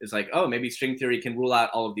hope. It's like, oh, maybe string theory can rule out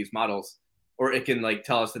all of these models, or it can like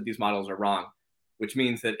tell us that these models are wrong, which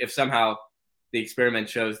means that if somehow the experiment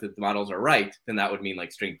shows that the models are right, then that would mean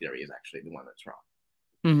like string theory is actually the one that's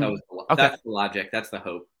wrong. That's the logic. That's the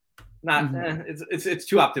hope. Not Mm-hmm. it's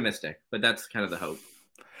too optimistic, but that's kind of the hope.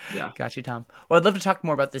 Yeah. Got you, Tom. Well, I'd love to talk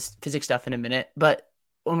more about this physics stuff in a minute, but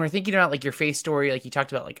when we're thinking about like your faith story, like you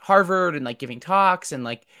talked about like Harvard and like giving talks and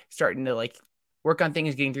like starting to like work on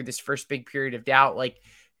things, getting through this first big period of doubt, like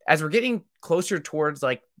as we're getting closer towards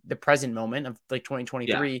like the present moment of like Yeah.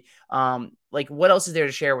 2023, like what else is there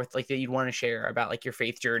to share with like that you'd want to share about like your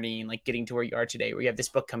faith journey and like getting to where you are today, where you have this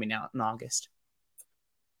book coming out in August?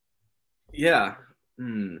 Yeah.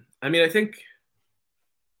 I mean, I think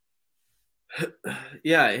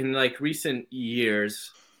yeah, in like recent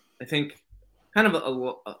years, I think kind of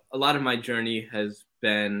a lot of my journey has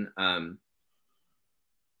been I've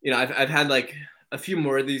had like a few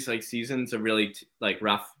more of these like seasons of really like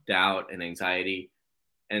rough doubt and anxiety.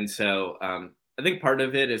 And so I think part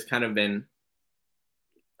of it has kind of been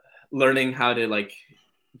learning how to like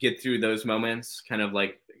get through those moments, kind of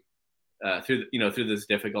like through those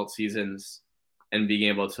difficult seasons, and being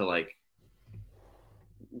able to like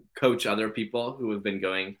coach other people who have been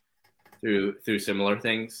going through similar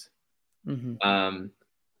things. Mm-hmm. Um,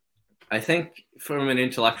 I think from an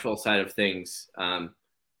intellectual side of things,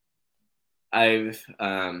 I've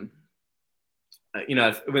when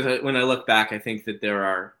I look back, I think that there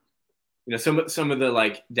are some of the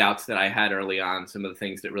like doubts that I had early on, some of the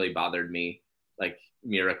things that really bothered me, like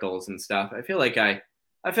miracles and stuff. I feel like I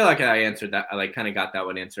answered that. I like kind of got that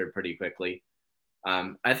one answered pretty quickly.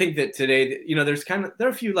 I think that today, there are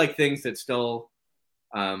a few like things that still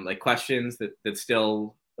like questions that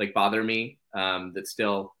still like bother me, that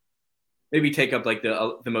still maybe take up like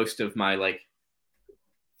the most of my like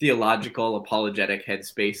theological apologetic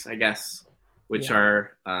headspace, I guess, which Yeah.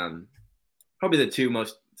 are probably the two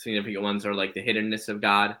most significant ones are like the hiddenness of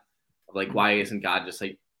God, of like Mm-hmm. why isn't God just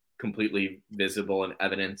like completely visible and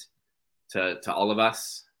evident to all of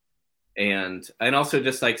us, and also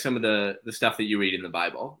just like some of the stuff that you read in the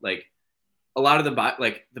Bible, like a lot of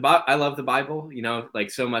I love the Bible, like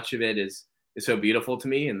so much of it is so beautiful to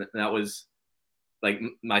me, and that was like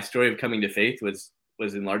my story of coming to faith was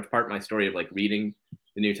in large part my story of like reading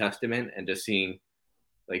the New Testament and just seeing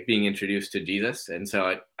like being introduced to Jesus. And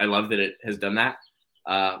so I love that it has done that.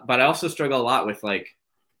 But I also struggle a lot with like,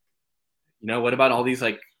 what about all these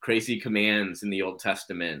like crazy commands in the Old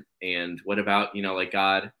Testament? And what about, like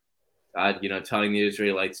God, telling the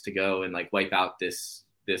Israelites to go and like wipe out this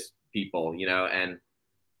people,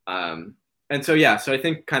 um, and so, yeah, so I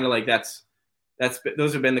think kind of like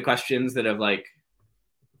those have been the questions that have like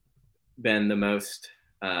been the most,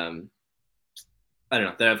 um, I don't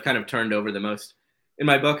know, that I've kind of turned over the most in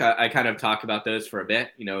my book. I kind of talk about those for a bit,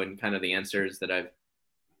 and kind of the answers that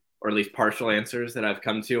or at least partial answers that I've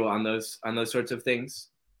come to on those sorts of things.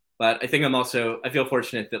 But I think I feel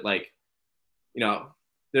fortunate that like,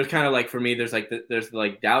 there's kind of like for me, there's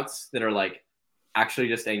like doubts that are like actually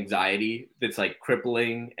just anxiety that's like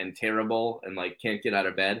crippling and terrible and like can't get out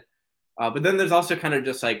of bed. But then there's also kind of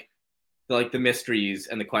just like the mysteries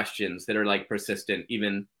and the questions that are like persistent,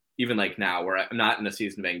 even like now where I'm not in a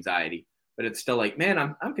season of anxiety, but it's still like, man,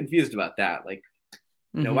 I'm confused about that. Like,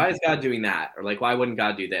 Mm-hmm. why is God doing that? Or like, why wouldn't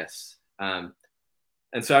God do this? And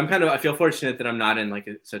so I feel fortunate that I'm not in like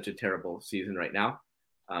such a terrible season right now.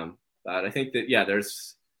 But I think that, yeah,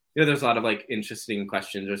 there's a lot of like interesting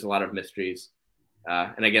questions. There's a lot of mysteries.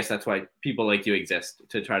 And I guess that's why people like you exist,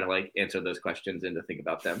 to try to like answer those questions and to think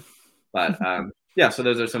about them. But yeah, so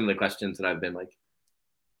those are some of the questions that I've been like,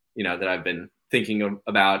 that I've been thinking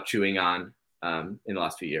about, chewing on in the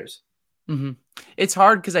last few years. Mm-hmm. It's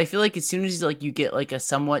hard because I feel like as soon as like you get like a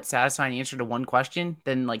somewhat satisfying answer to one question,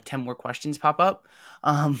 then like 10 more questions pop up.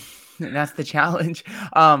 And that's the challenge.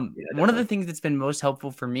 Yeah, One of the definitely. things that's been most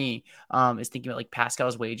helpful for me is thinking about like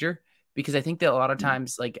Pascal's wager, because I think that a lot of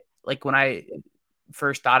times like when I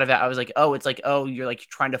first thought of it, I was like, oh, it's like, oh, you're like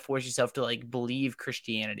trying to force yourself to like believe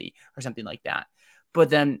Christianity or something like that. But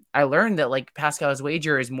then I learned that like Pascal's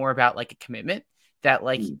wager is more about like a commitment, that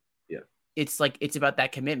like Yeah. it's about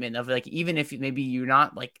that commitment of like, even if maybe you're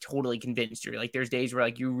not like totally convinced, or like there's days where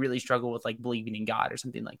like you really struggle with like believing in God or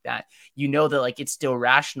something like that, that like it's still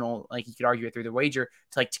rational, like you could argue it through the wager,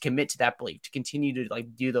 to like to commit to that belief, to continue to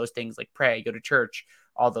like do those things, like pray, go to church,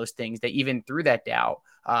 all those things, that even through that doubt,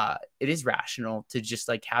 it is rational to just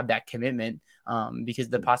like have that commitment, because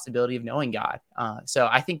of the possibility of knowing God. So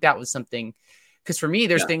I think that was something, because for me, Yeah.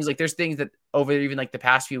 there's things that over even like the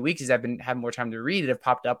past few weeks, as I've been having more time to read, that have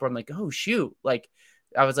popped up where I'm like, oh shoot, like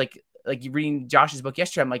I was like you reading Josh's book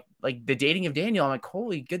yesterday, I'm like the dating of Daniel, I'm like,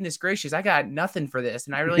 holy goodness gracious, I got nothing for this,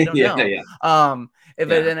 and I really don't Yeah. know. Yeah. But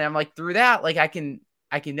Yeah. then I'm like, through that, like I can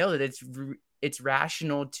know that it's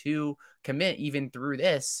rational to commit even through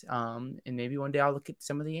this, and maybe one day I'll look at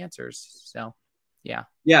some of the answers. So Yeah.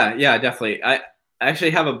 Yeah, definitely. I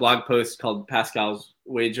actually have a blog post called Pascal's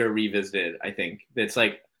Wager Revisited, I think. That's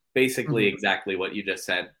like basically Hmm. exactly what you just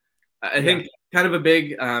said. I Yeah. think kind of a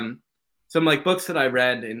big some like books that I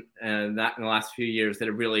read in the last few years that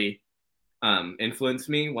have really influenced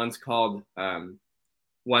me. One's called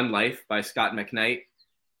One Life by Scott McKnight,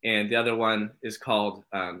 and the other one is called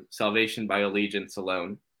Salvation by Allegiance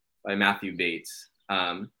Alone by Matthew Bates,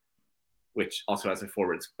 which also has a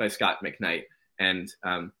foreword by Scott McKnight. And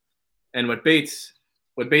and what Bates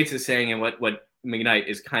is saying, and what McKnight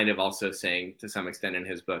is kind of also saying to some extent in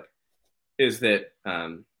his book, is that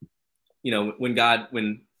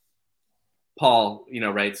when Paul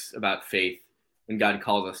writes about faith, when God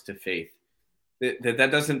calls us to faith,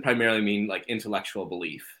 that doesn't primarily mean like intellectual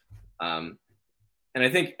belief. Um, and I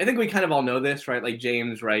think we kind of all know this, right? Like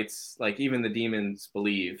James writes, like even the demons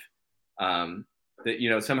believe.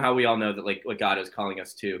 That somehow we all know that like what God is calling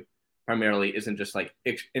us to primarily isn't just like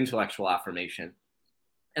intellectual affirmation.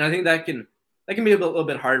 And I think that can be a little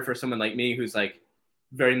bit hard for someone like me who's like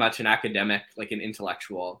very much an academic, like an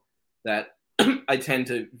intellectual. That I tend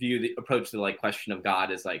to view the approach to the like question of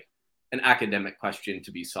God as like an academic question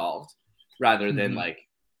to be solved, rather than Hmm. like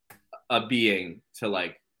a being to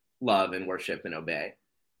like love and worship and obey.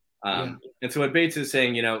 Yeah. And so what Bates is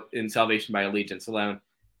saying, in Salvation by Allegiance Alone,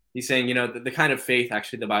 he's saying, the kind of faith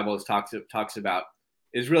actually the Bible talks about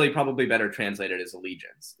is really probably better translated as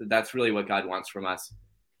allegiance. That's really what God wants from us.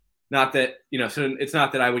 Not that, so it's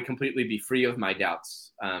not that I would completely be free of my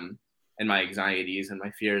doubts and my anxieties and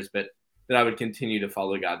my fears, but that I would continue to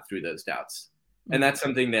follow God through those doubts. And Hmm. that's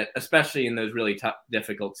something that, especially in those really tough,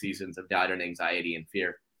 difficult seasons of doubt and anxiety and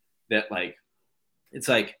fear, that like, it's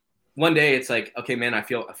like one day it's like, okay, man, I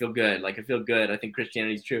feel good. Like I feel good. I think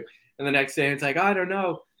Christianity is true. And the next day it's like, I don't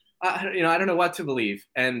know. I don't know what to believe.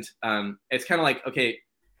 And it's kind of like, okay,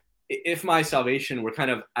 if my salvation were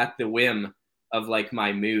kind of at the whim of like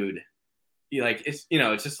my mood, like it's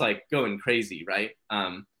just like going crazy, right?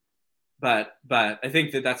 But I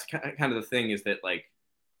think that's kind of the thing, is that like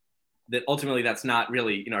that ultimately that's not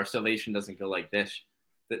really, our salvation doesn't go like this.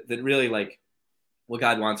 That really like what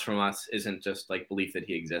God wants from us isn't just like belief that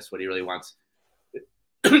He exists. What He really wants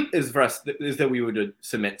is for us is that we would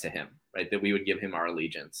submit to Him, right? That we would give Him our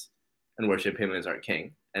allegiance and worship Him as our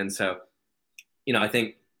King. And so, I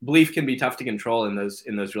think belief can be tough to control in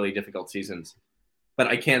those really difficult seasons, but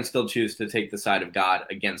I can still choose to take the side of God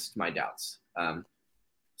against my doubts.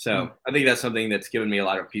 So I think that's something that's given me a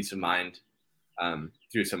lot of peace of mind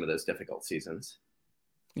through some of those difficult seasons.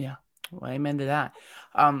 Yeah. Well, amen to that.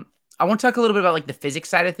 I want to talk a little bit about like the physics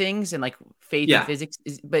side of things and like faith and Yeah. physics.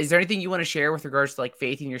 But is there anything you want to share with regards to like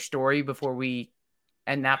faith in your story before we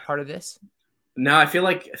end that part of this? No, I feel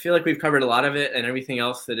like we've covered a lot of it, and everything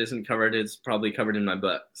else that isn't covered is probably covered in my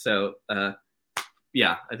book. So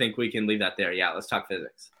yeah, I think we can leave that there. Yeah, let's talk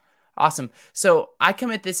physics. Awesome. So I come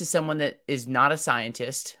at this as someone that is not a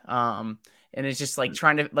scientist. And it's just like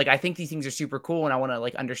trying to like I think these things are super cool and I want to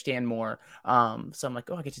like understand more. So I'm like,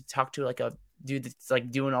 oh, I get to talk to like a dude that's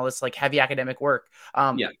like doing all this like heavy academic work.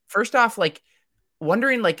 Yeah. First off, like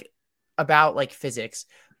wondering like about like physics.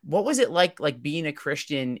 What was it like being a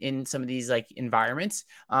Christian in some of these like environments?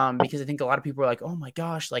 Because I think a lot of people are like, oh my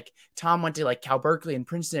gosh, like Tom went to like Cal Berkeley and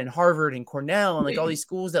Princeton and Harvard and Cornell and like all these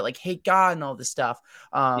schools that like hate God and all this stuff.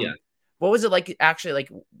 Yeah. What was it like actually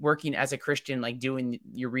like working as a Christian, like doing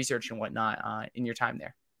your research and whatnot in your time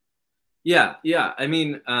there? Yeah. I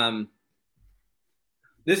mean,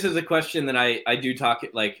 this is a question that I do talk,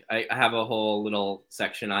 like I have a whole little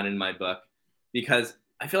section on in my book, because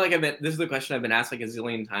I feel like this is the question I've been asked like a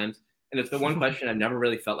zillion times, and it's the one question I've never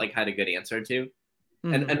really felt like I had a good answer to.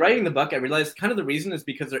 And Hmm. and writing the book, I realized kind of the reason is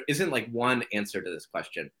because there isn't like one answer to this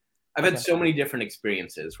question. I've had Okay. so many different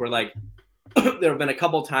experiences where like there have been a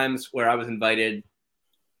couple times where I was invited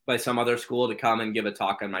by some other school to come and give a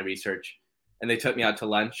talk on my research, and they took me out to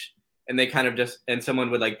lunch, and they kind of just, and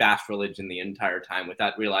someone would like bash religion the entire time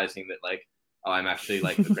without realizing that like, oh, I'm actually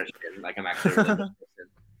like a Christian, like I'm actually a religious person.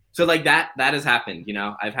 So like that has happened.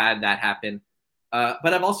 I've had that happen.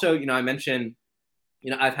 But I've also, I mentioned,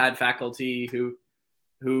 I've had faculty who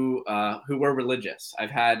were religious.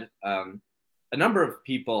 I've had a number of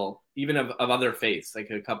people, even of other faiths, like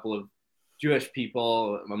a couple of Jewish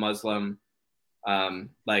people, a Muslim,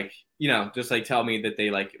 like just like tell me that they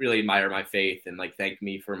like really admire my faith and like thank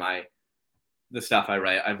me for the stuff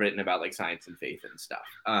I've written about like science and faith and stuff.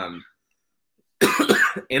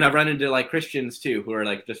 And I've run into like Christians too who are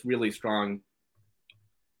like just really strong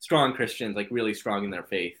Christians, like really strong in their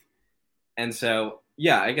faith. And so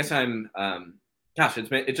yeah, I guess I'm gosh,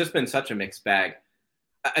 it's just been such a mixed bag.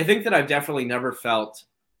 I think that I've definitely never felt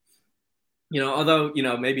although,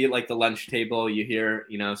 maybe like the lunch table, you hear,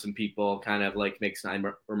 some people kind of like make snide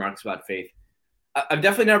remarks about faith. I've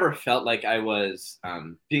definitely never felt like I was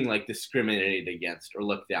being like discriminated against or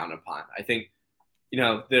looked down upon. I think,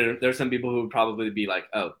 there's some people who would probably be like,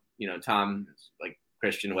 oh, Tom is like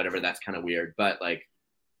Christian or whatever. That's kind of weird. But like,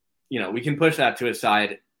 we can push that to the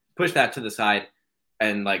side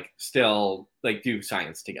and like still like do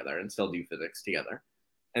science together and still do physics together.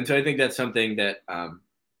 And so I think that's something that, on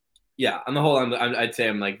the whole, I'd say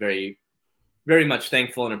I'm like very, very much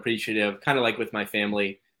thankful and appreciative, kind of like with my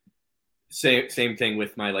family. Same thing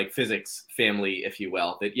with my like physics family, if you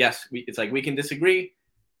will, that yes, it's like we can disagree,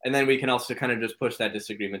 and then we can also kind of just push that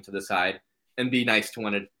disagreement to the side and be nice to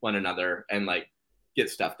one another and like get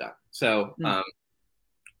stuff done. So,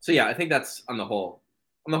 yeah, I think that's on the whole,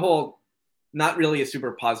 not really a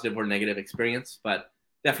super positive or negative experience, but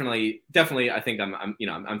definitely, I think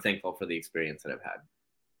I'm thankful for the experience that I've had.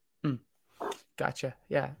 Gotcha.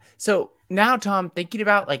 Yeah. So now, Tom, thinking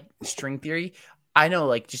about like string theory, I know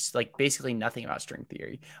like just like basically nothing about string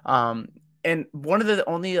theory. And one of the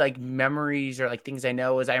only like memories or like things I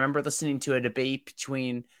know is I remember listening to a debate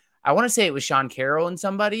between, I want to say it was Sean Carroll and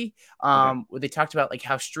somebody, where they talked about like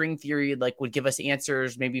how string theory like would give us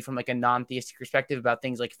answers maybe from like a non-theistic perspective about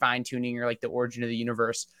things like fine tuning or like the origin of the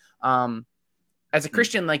universe. As a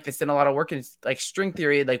Christian, like that's done a lot of work in like string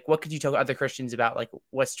theory, like what could you tell other Christians about like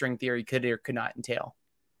what string theory could or could not entail?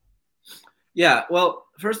 Yeah, well,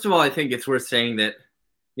 first of all, I think it's worth saying that,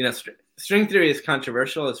 string theory is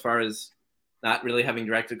controversial as far as not really having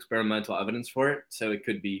direct experimental evidence for it. So it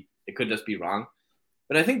could just be wrong.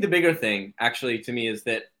 But I think the bigger thing actually to me is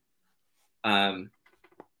that, that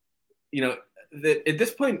at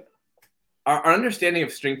this point, our understanding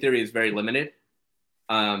of string theory is very limited.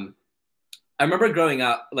 I remember growing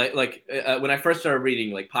up, when I first started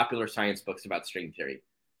reading like popular science books about string theory,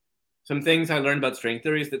 some things I learned about string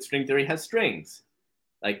theory is that string theory has strings.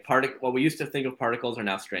 Like what we used to think of particles are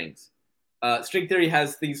now strings. String theory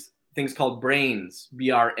has these things called branes,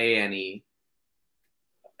 branes,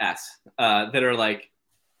 that are like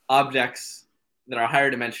objects that are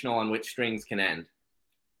higher dimensional on which strings can end.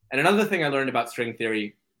 And another thing I learned about string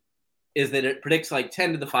theory is that it predicts like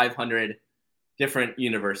 10 to the 500 different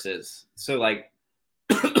universes. So like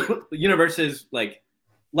universes like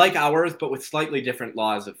ours, but with slightly different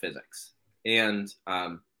laws of physics. And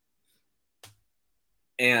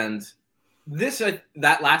this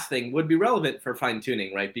that last thing would be relevant for fine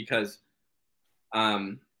tuning, right? Because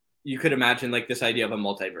you could imagine like this idea of a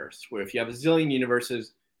multiverse, where if you have a zillion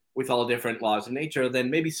universes with all different laws of nature, then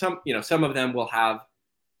maybe some of them will have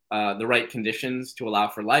the right conditions to allow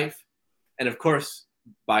for life, and of course,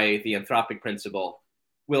 by the anthropic principle,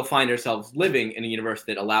 we'll find ourselves living in a universe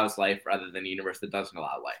that allows life rather than a universe that doesn't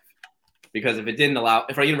allow life. Because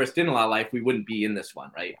if our universe didn't allow life, we wouldn't be in this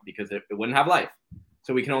one, right? Because it wouldn't have life.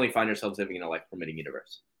 So we can only find ourselves living in a life-permitting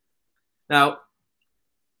universe. Now,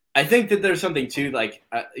 I think that there's something to like,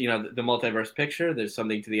 the multiverse picture. There's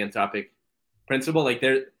something to the anthropic principle. Like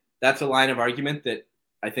that's a line of argument that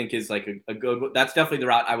I think is like a good. That's definitely the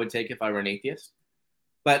route I would take if I were an atheist.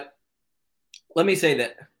 But let me say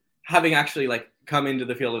that having actually like come into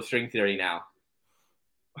the field of string theory now,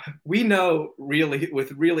 we know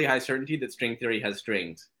with really high certainty that string theory has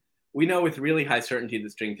strings. We know with really high certainty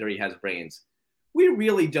that string theory has branes. We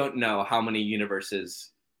really don't know how many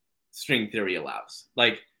universes string theory allows.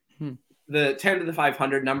 Like the 10 to the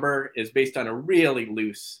 500 number is based on a really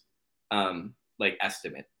loose like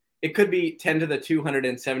estimate. It could be 10 to the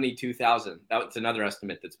 272,000. That's another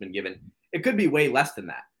estimate that's been given. It could be way less than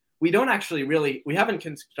that. We haven't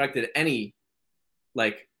constructed any,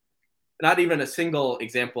 like, not even a single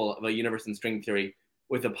example of a universe in string theory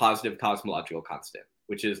with a positive cosmological constant,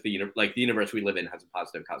 which is the universe we live in has a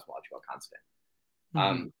positive cosmological constant.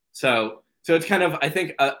 So it's kind of, I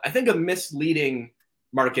think a misleading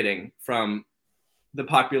marketing from the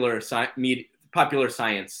popular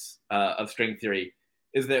science of string theory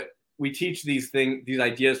is that we teach these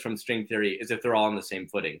ideas from string theory as if they're all on the same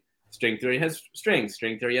footing. String theory has strings.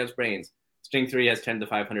 String theory has branes. String theory has 10 to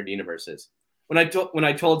 500 universes. When I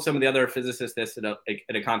told some of the other physicists this at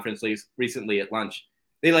a conference recently at lunch,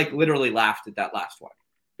 they like literally laughed at that last one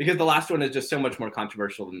because the last one is just so much more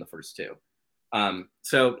controversial than the first two.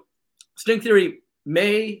 So string theory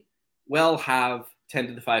may well have 10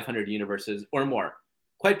 to the 500 universes or more,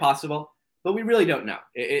 quite possible, but we really don't know.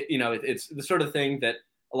 It's the sort of thing that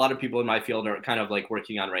a lot of people in my field are kind of like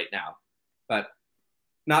working on right now, but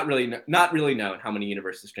not really known how many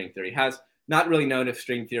universes string theory has. Not really known if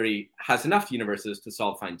string theory has enough universes to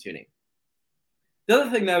solve fine tuning. The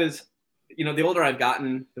other thing though is, the older I've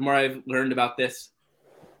gotten, the more I've learned about this.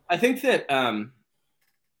 I think that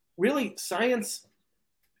really science,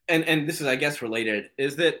 and this is, I guess, related,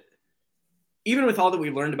 is that even with all that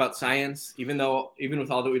we learned about science, even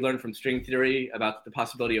with all that we learned from string theory about the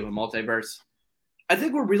possibility of a multiverse, I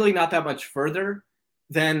think we're really not that much further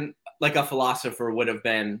than like a philosopher would have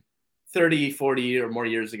been 30, 40 or more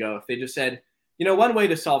years ago if they just said, one way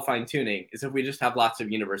to solve fine tuning is if we just have lots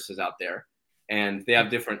of universes out there and they have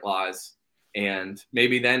different laws, and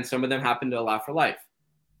maybe then some of them happen to allow for life.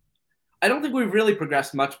 I don't think we've really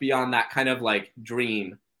progressed much beyond that kind of like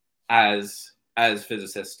dream as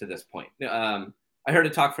physicists to this point. I heard a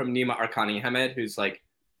talk from Nima Arkani Hamed, who's like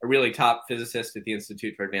a really top physicist at the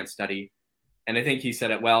Institute for Advanced Study. And I think he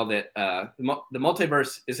said it well that the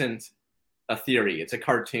multiverse isn't a theory, it's a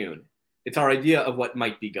cartoon. It's our idea of what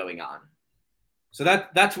might be going on. So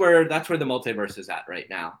that's where the multiverse is at right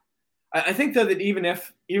now. I think though that even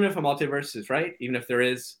if a multiverse is right, even if there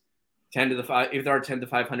is if there are 10 to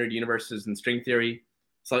 500 universes in string theory,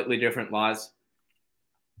 slightly different laws,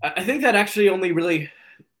 I think that actually only really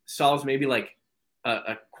solves maybe like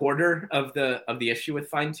a quarter of the issue with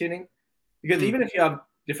fine tuning, because even if you have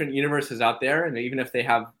different universes out there, and even if they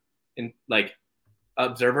have like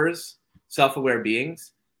observers, self-aware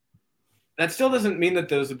beings, that still doesn't mean that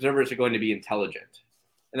those observers are going to be intelligent.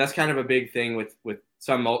 And that's kind of a big thing with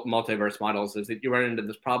some multiverse models, is that you run into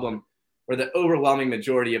this problem where the overwhelming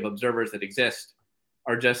majority of observers that exist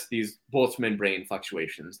are just these Boltzmann brain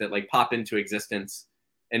fluctuations that like pop into existence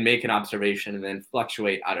and make an observation and then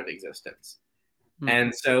fluctuate out of existence.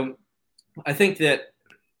 And so I think that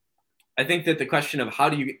the question of how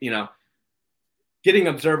do you, getting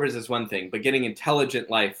observers is one thing, but getting intelligent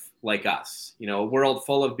life like us, a world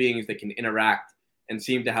full of beings that can interact and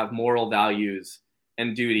seem to have moral values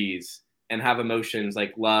and duties and have emotions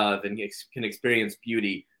like love and can experience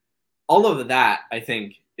beauty. All of that, I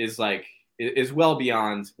think, is well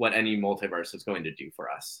beyond what any multiverse is going to do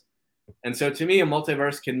for us. And so to me, a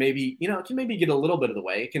multiverse can maybe get a little bit of the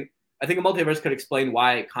way. I think a multiverse could explain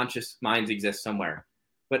why conscious minds exist somewhere.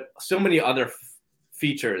 But so many other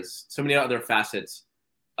features, so many other facets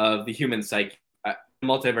of the human psyche,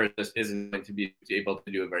 multiverse just isn't going to be able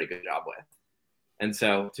to do a very good job with. And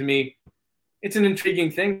so to me, it's an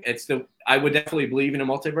intriguing thing. I would definitely believe in a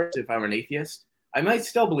multiverse if I were an atheist. I might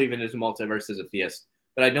still believe in a multiverse as a theist,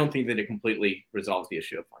 but I don't think that it completely resolves the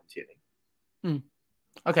issue of fine tuning.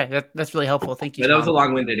 Okay, that's really helpful. Thank you, But Tom. that was a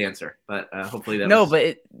long-winded answer, but hopefully that no, was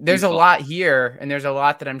but there's useful. a lot here, and there's a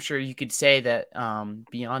lot that I'm sure you could say that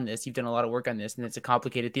beyond this, you've done a lot of work on this, and it's a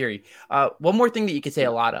complicated theory. One more thing that you could say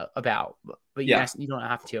a lot about, but you don't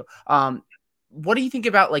have to. What do you think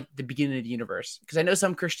about like the beginning of the universe? Because I know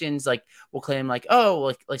some Christians like will claim like,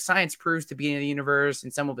 oh, like science proves the beginning of the universe,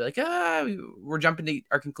 and some will be like, we're jumping to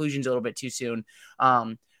our conclusions a little bit too soon.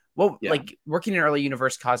 Like working in early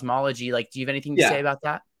universe cosmology, like, do you have anything to say about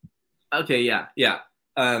that? Okay, yeah.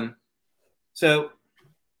 So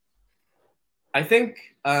I think,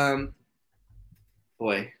 I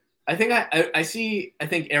think I see,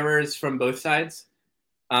 errors from both sides.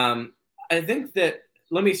 I think that,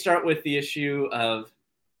 let me start with the issue of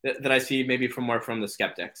that I see maybe from the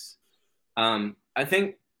skeptics. I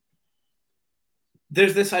think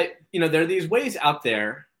there's this, there are these ways out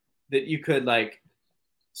there that you could like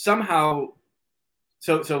somehow.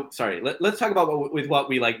 So sorry. Let's talk about what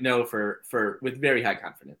we like know for with very high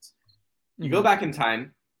confidence. You go back in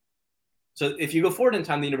time. So if you go forward in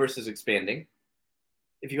time, the universe is expanding.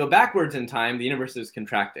 If you go backwards in time, the universe is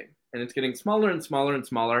contracting, and it's getting smaller and smaller and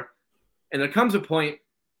smaller. And there comes a point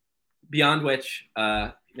beyond which,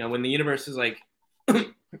 when the universe is like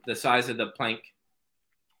the size of the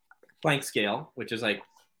Planck scale, which is like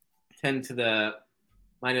 10 to the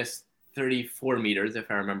minus 34 meters, if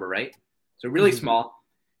I remember right. So really small.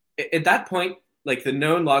 At that point, like the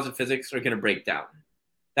known laws of physics are going to break down.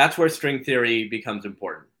 That's where string theory becomes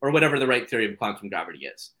important, or whatever the right theory of quantum gravity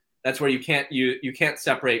is. That's where you can't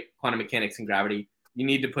separate quantum mechanics and gravity. You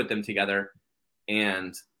need to put them together,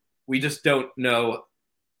 and we just don't know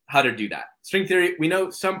how to do that. String theory, we know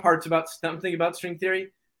something about string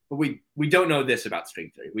theory, but we don't know this about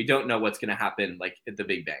string theory. We don't know what's going to happen like at the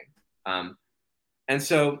Big Bang. And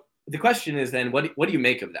so the question is then, what do you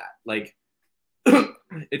make of that? Like,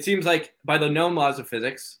 it seems like by the known laws of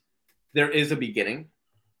physics, there is a beginning,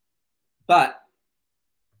 but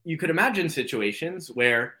you could imagine situations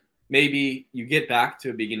where maybe you get back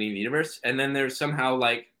to a beginning of the universe, and then there's somehow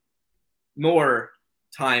like more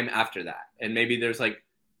time after that. And maybe there's like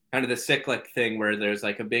kind of the cyclic thing where there's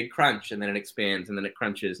like a big crunch, and then it expands, and then it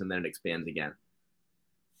crunches, and then it expands again.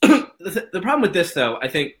 The problem with this, though, I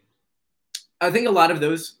think a lot of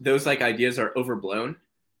those like ideas are overblown.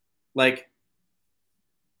 Like,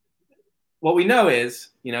 what we know is,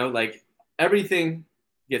 like everything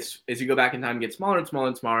gets, as you go back in time, gets smaller and smaller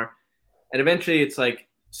and smaller, and eventually it's like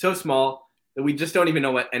so small that we just don't even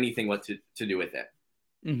know what to do with it.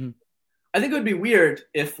 Mm-hmm. I think it would be weird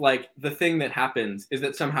if like the thing that happens is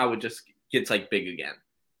that somehow it just gets like big again,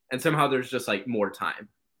 and somehow there's just like more time.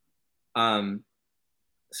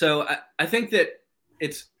 So I think that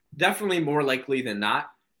it's definitely more likely than not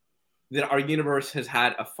that our universe has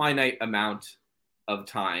had a finite amount of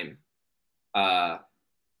time. That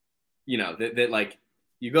like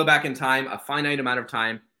you go back in time, a finite amount of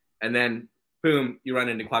time, and then boom, you run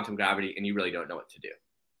into quantum gravity and you really don't know what to do.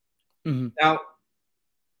 Mm-hmm. Now,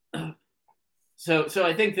 so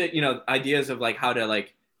I think that, ideas of like how to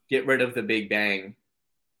like get rid of the Big Bang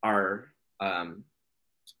are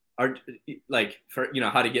like for,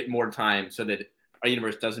 how to get more time so that our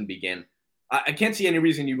universe doesn't begin. I can't see any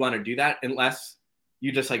reason you'd want to do that unless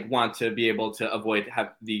you just like want to be able to avoid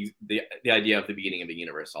have the idea of the beginning of the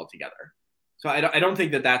universe altogether. So I don't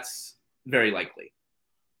think that that's very likely.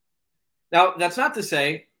 Now, that's not to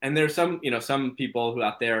say, and there's some people who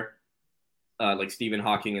out there, like Stephen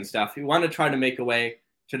Hawking and stuff, who want to try to make a way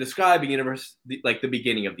to describe a universe like the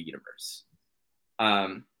beginning of the universe.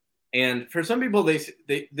 And for some people, this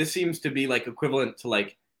seems to be like equivalent to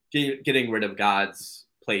like getting rid of God's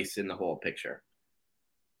place in the whole picture.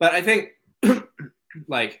 But I think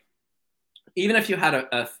like even if you had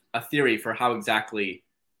a theory for how exactly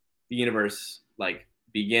the universe like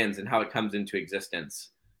begins and how it comes into existence,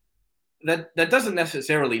 that doesn't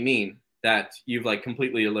necessarily mean that you've like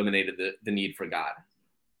completely eliminated the need for God.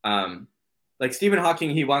 Like Stephen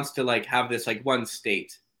Hawking, he wants to like have this like one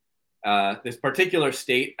state, this particular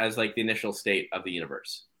state as like the initial state of the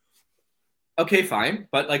universe. Okay, fine,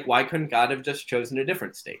 but like why couldn't God have just chosen a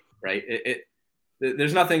different state, right?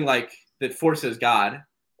 There's nothing like that forces God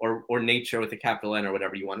or nature with a capital N or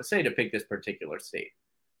whatever you want to say to pick this particular state.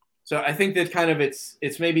 So I think that kind of it's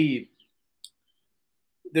maybe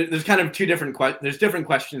there's kind of there's different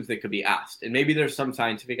questions that could be asked, and maybe there's some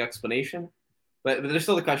scientific explanation, but there's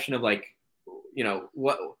still the question of like,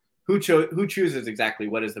 who chooses exactly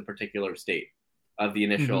what is the particular state of the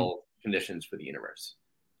initial conditions for the universe.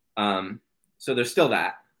 So there's still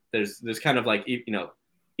that. There's kind of like, even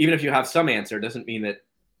if you have some answer, doesn't mean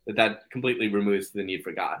that completely removes the need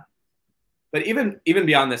for God. But even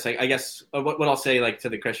beyond this, I guess what I'll say like to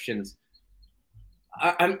the Christians,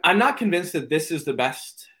 I'm not convinced that this is the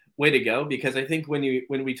best way to go, because I think when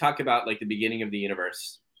we talk about like the beginning of the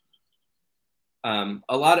universe, a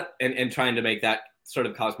lot of, and trying to make that sort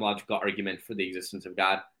of cosmological argument for the existence of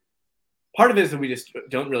God, part of it is that we just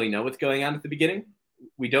don't really know what's going on at the beginning.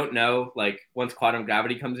 We don't know, like, once quantum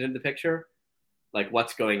gravity comes into the picture, like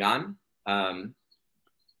what's going on.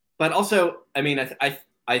 But also, I mean,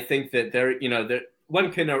 I think that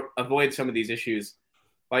one can avoid some of these issues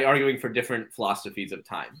by arguing for different philosophies of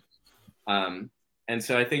time. And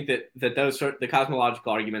so I think that the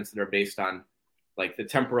cosmological arguments that are based on like the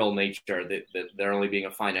temporal nature, that there only being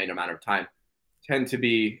a finite amount of time, tend to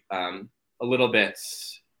be a little bit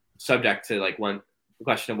subject to like the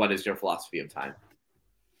question of what is your philosophy of time.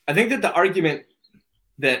 I think that the argument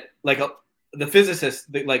that like the physicists,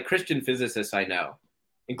 like Christian physicists I know,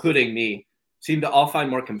 including me, seem to all find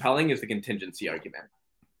more compelling is the contingency argument.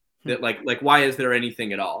 That like why is there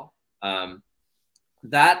anything at all?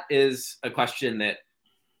 That is a question that,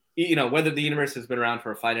 whether the universe has been around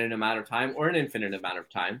for a finite amount of time or an infinite amount of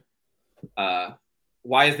time,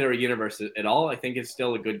 why is there a universe at all? I think it's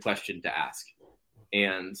still a good question to ask,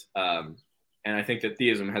 and I think that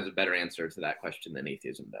theism has a better answer to that question than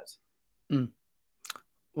atheism does.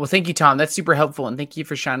 Well, thank you, Tom. That's super helpful, and thank you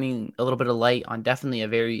for shining a little bit of light on definitely a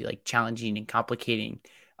very like challenging and complicated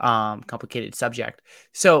subject.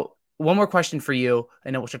 So, one more question for you,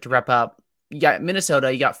 and then we'll start to wrap up. You got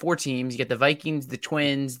Minnesota. You got 4 teams. You get the Vikings, the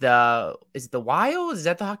Twins. Is it the Wild? Is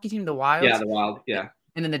that the hockey team? The Wild? Yeah, the Wild. Yeah.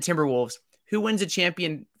 And then the Timberwolves. Who wins a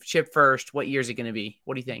championship first? What year is it going to be?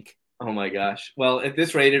 What do you think? Oh my gosh. Well, at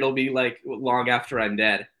this rate, it'll be like long after I'm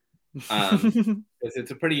dead.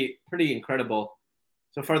 It's a pretty incredible.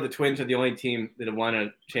 So far, the Twins are the only team that have won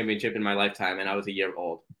a championship in my lifetime, and I was a year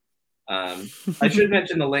old. I should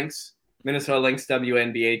mention the Lynx, Minnesota Lynx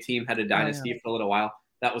WNBA team had a dynasty for a little while.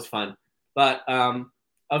 That was fun. But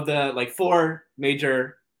of the like 4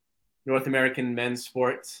 major North American men's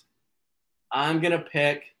sports, I'm gonna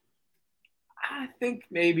pick. I think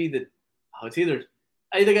maybe it's either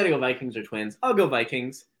I either got to go Vikings or Twins. I'll go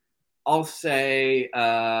Vikings. I'll say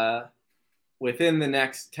within the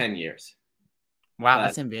next 10 years. Wow,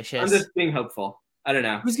 that's ambitious. I'm just being hopeful. I don't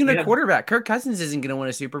know. Who's going to quarterback? Kirk Cousins isn't going to win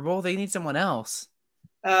a Super Bowl. They need someone else.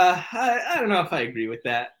 I don't know if I agree with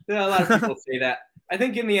that. A lot of people say that. I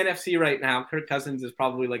think in the NFC right now, Kirk Cousins is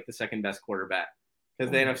probably like the second best quarterback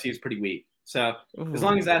because the Ooh, NFC is pretty weak. So as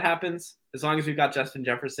long ooh. as that happens, as long as we've got Justin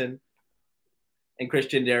Jefferson and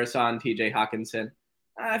Christian Darrisaw and TJ Hawkinson,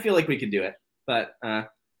 I feel like we could do it. But I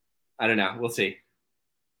don't know. We'll see.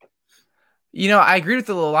 I agree with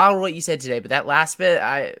a lot of what you said today, but that last bit,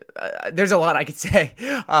 there's a lot I could say.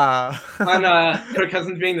 Uh, On Kirk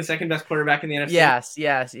Cousins being the second best quarterback in the NFC. yes,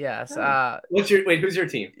 yes, yes. Oh. Who's your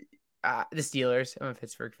team? The Steelers. I'm a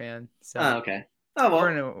Pittsburgh fan, so Oh, okay. Oh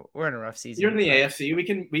we're in well, a rough you're in season, the but AFC.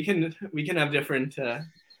 We can have different.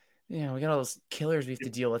 we got all those killers we have to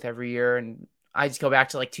deal with every year, and I just go back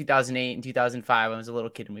to like 2008 and 2005. I was a little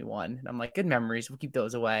kid and we won, and I'm like, good memories. We'll keep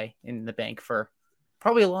those away in the bank for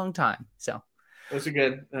probably a long time. So. Those are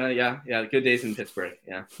good. Yeah, good days in Pittsburgh.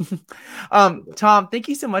 Yeah. Tom, thank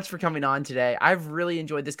you so much for coming on today. I've really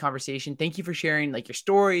enjoyed this conversation. Thank you for sharing like your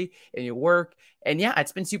story and your work. And yeah,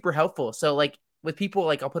 it's been super helpful. So like with people,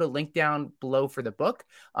 like I'll put a link down below for the book,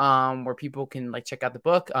 where people can like check out the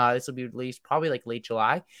book. This will be released probably like late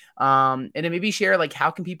July. And then maybe share like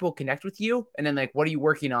how can people connect with you, and then like what are you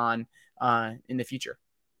working on in the future.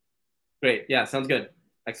 Great. Yeah, sounds good.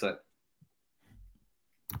 Excellent.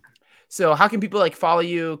 So how can people like follow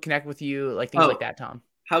you, connect with you, like things like Oh, that, Tom?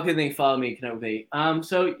 how can they follow me? Connect with me?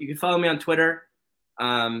 So you can follow me on Twitter.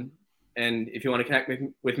 Um, and if you want to connect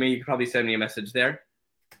with me, you can probably send me a message there.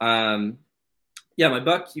 Um, yeah, my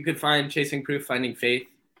book you could find Chasing Proof, Finding Faith.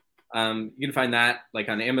 You can find that like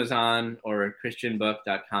on Amazon or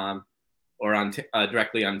christianbook.com or on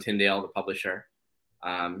directly on Tyndale, the publisher.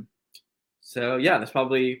 Um, so yeah, that's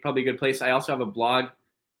probably a good place. I also have a blog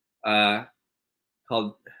uh,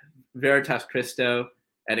 called Veritas Christo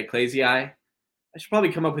at Ecclesiae. I should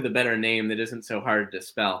probably come up with a better name that isn't so hard to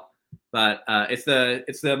spell. But it's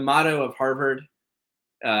the motto of Harvard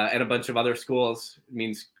and a bunch of other schools. It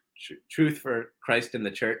means truth for Christ and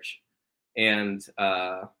the church. And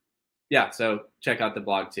yeah, so check out the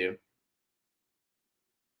blog too.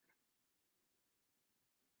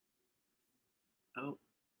 Oh,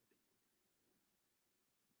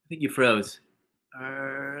 I think you froze.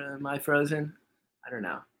 Am I frozen? I don't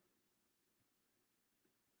know.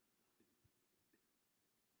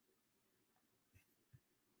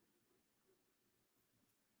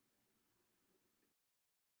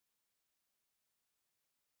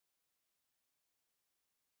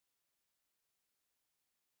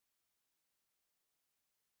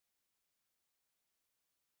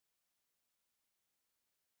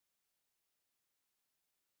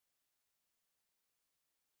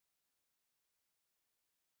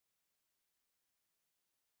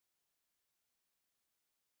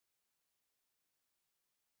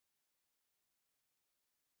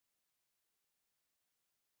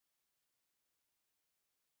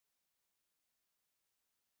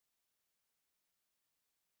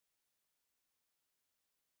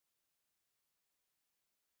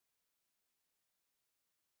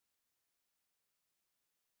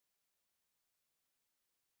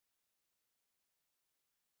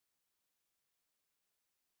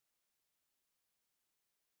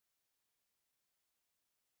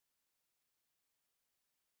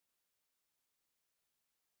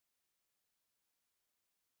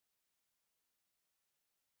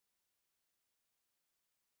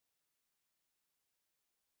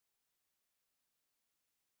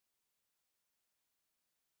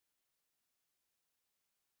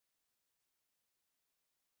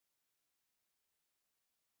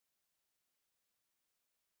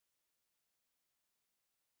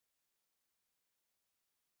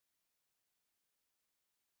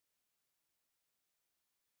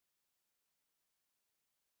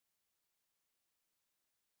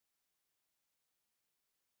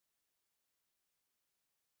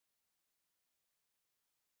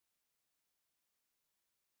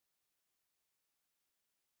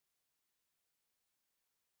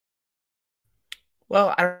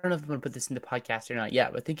 Well, I don't know if I'm going to put this in the podcast or not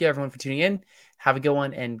yet, but thank you everyone for tuning in. Have a good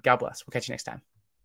one and God bless. We'll catch you next time.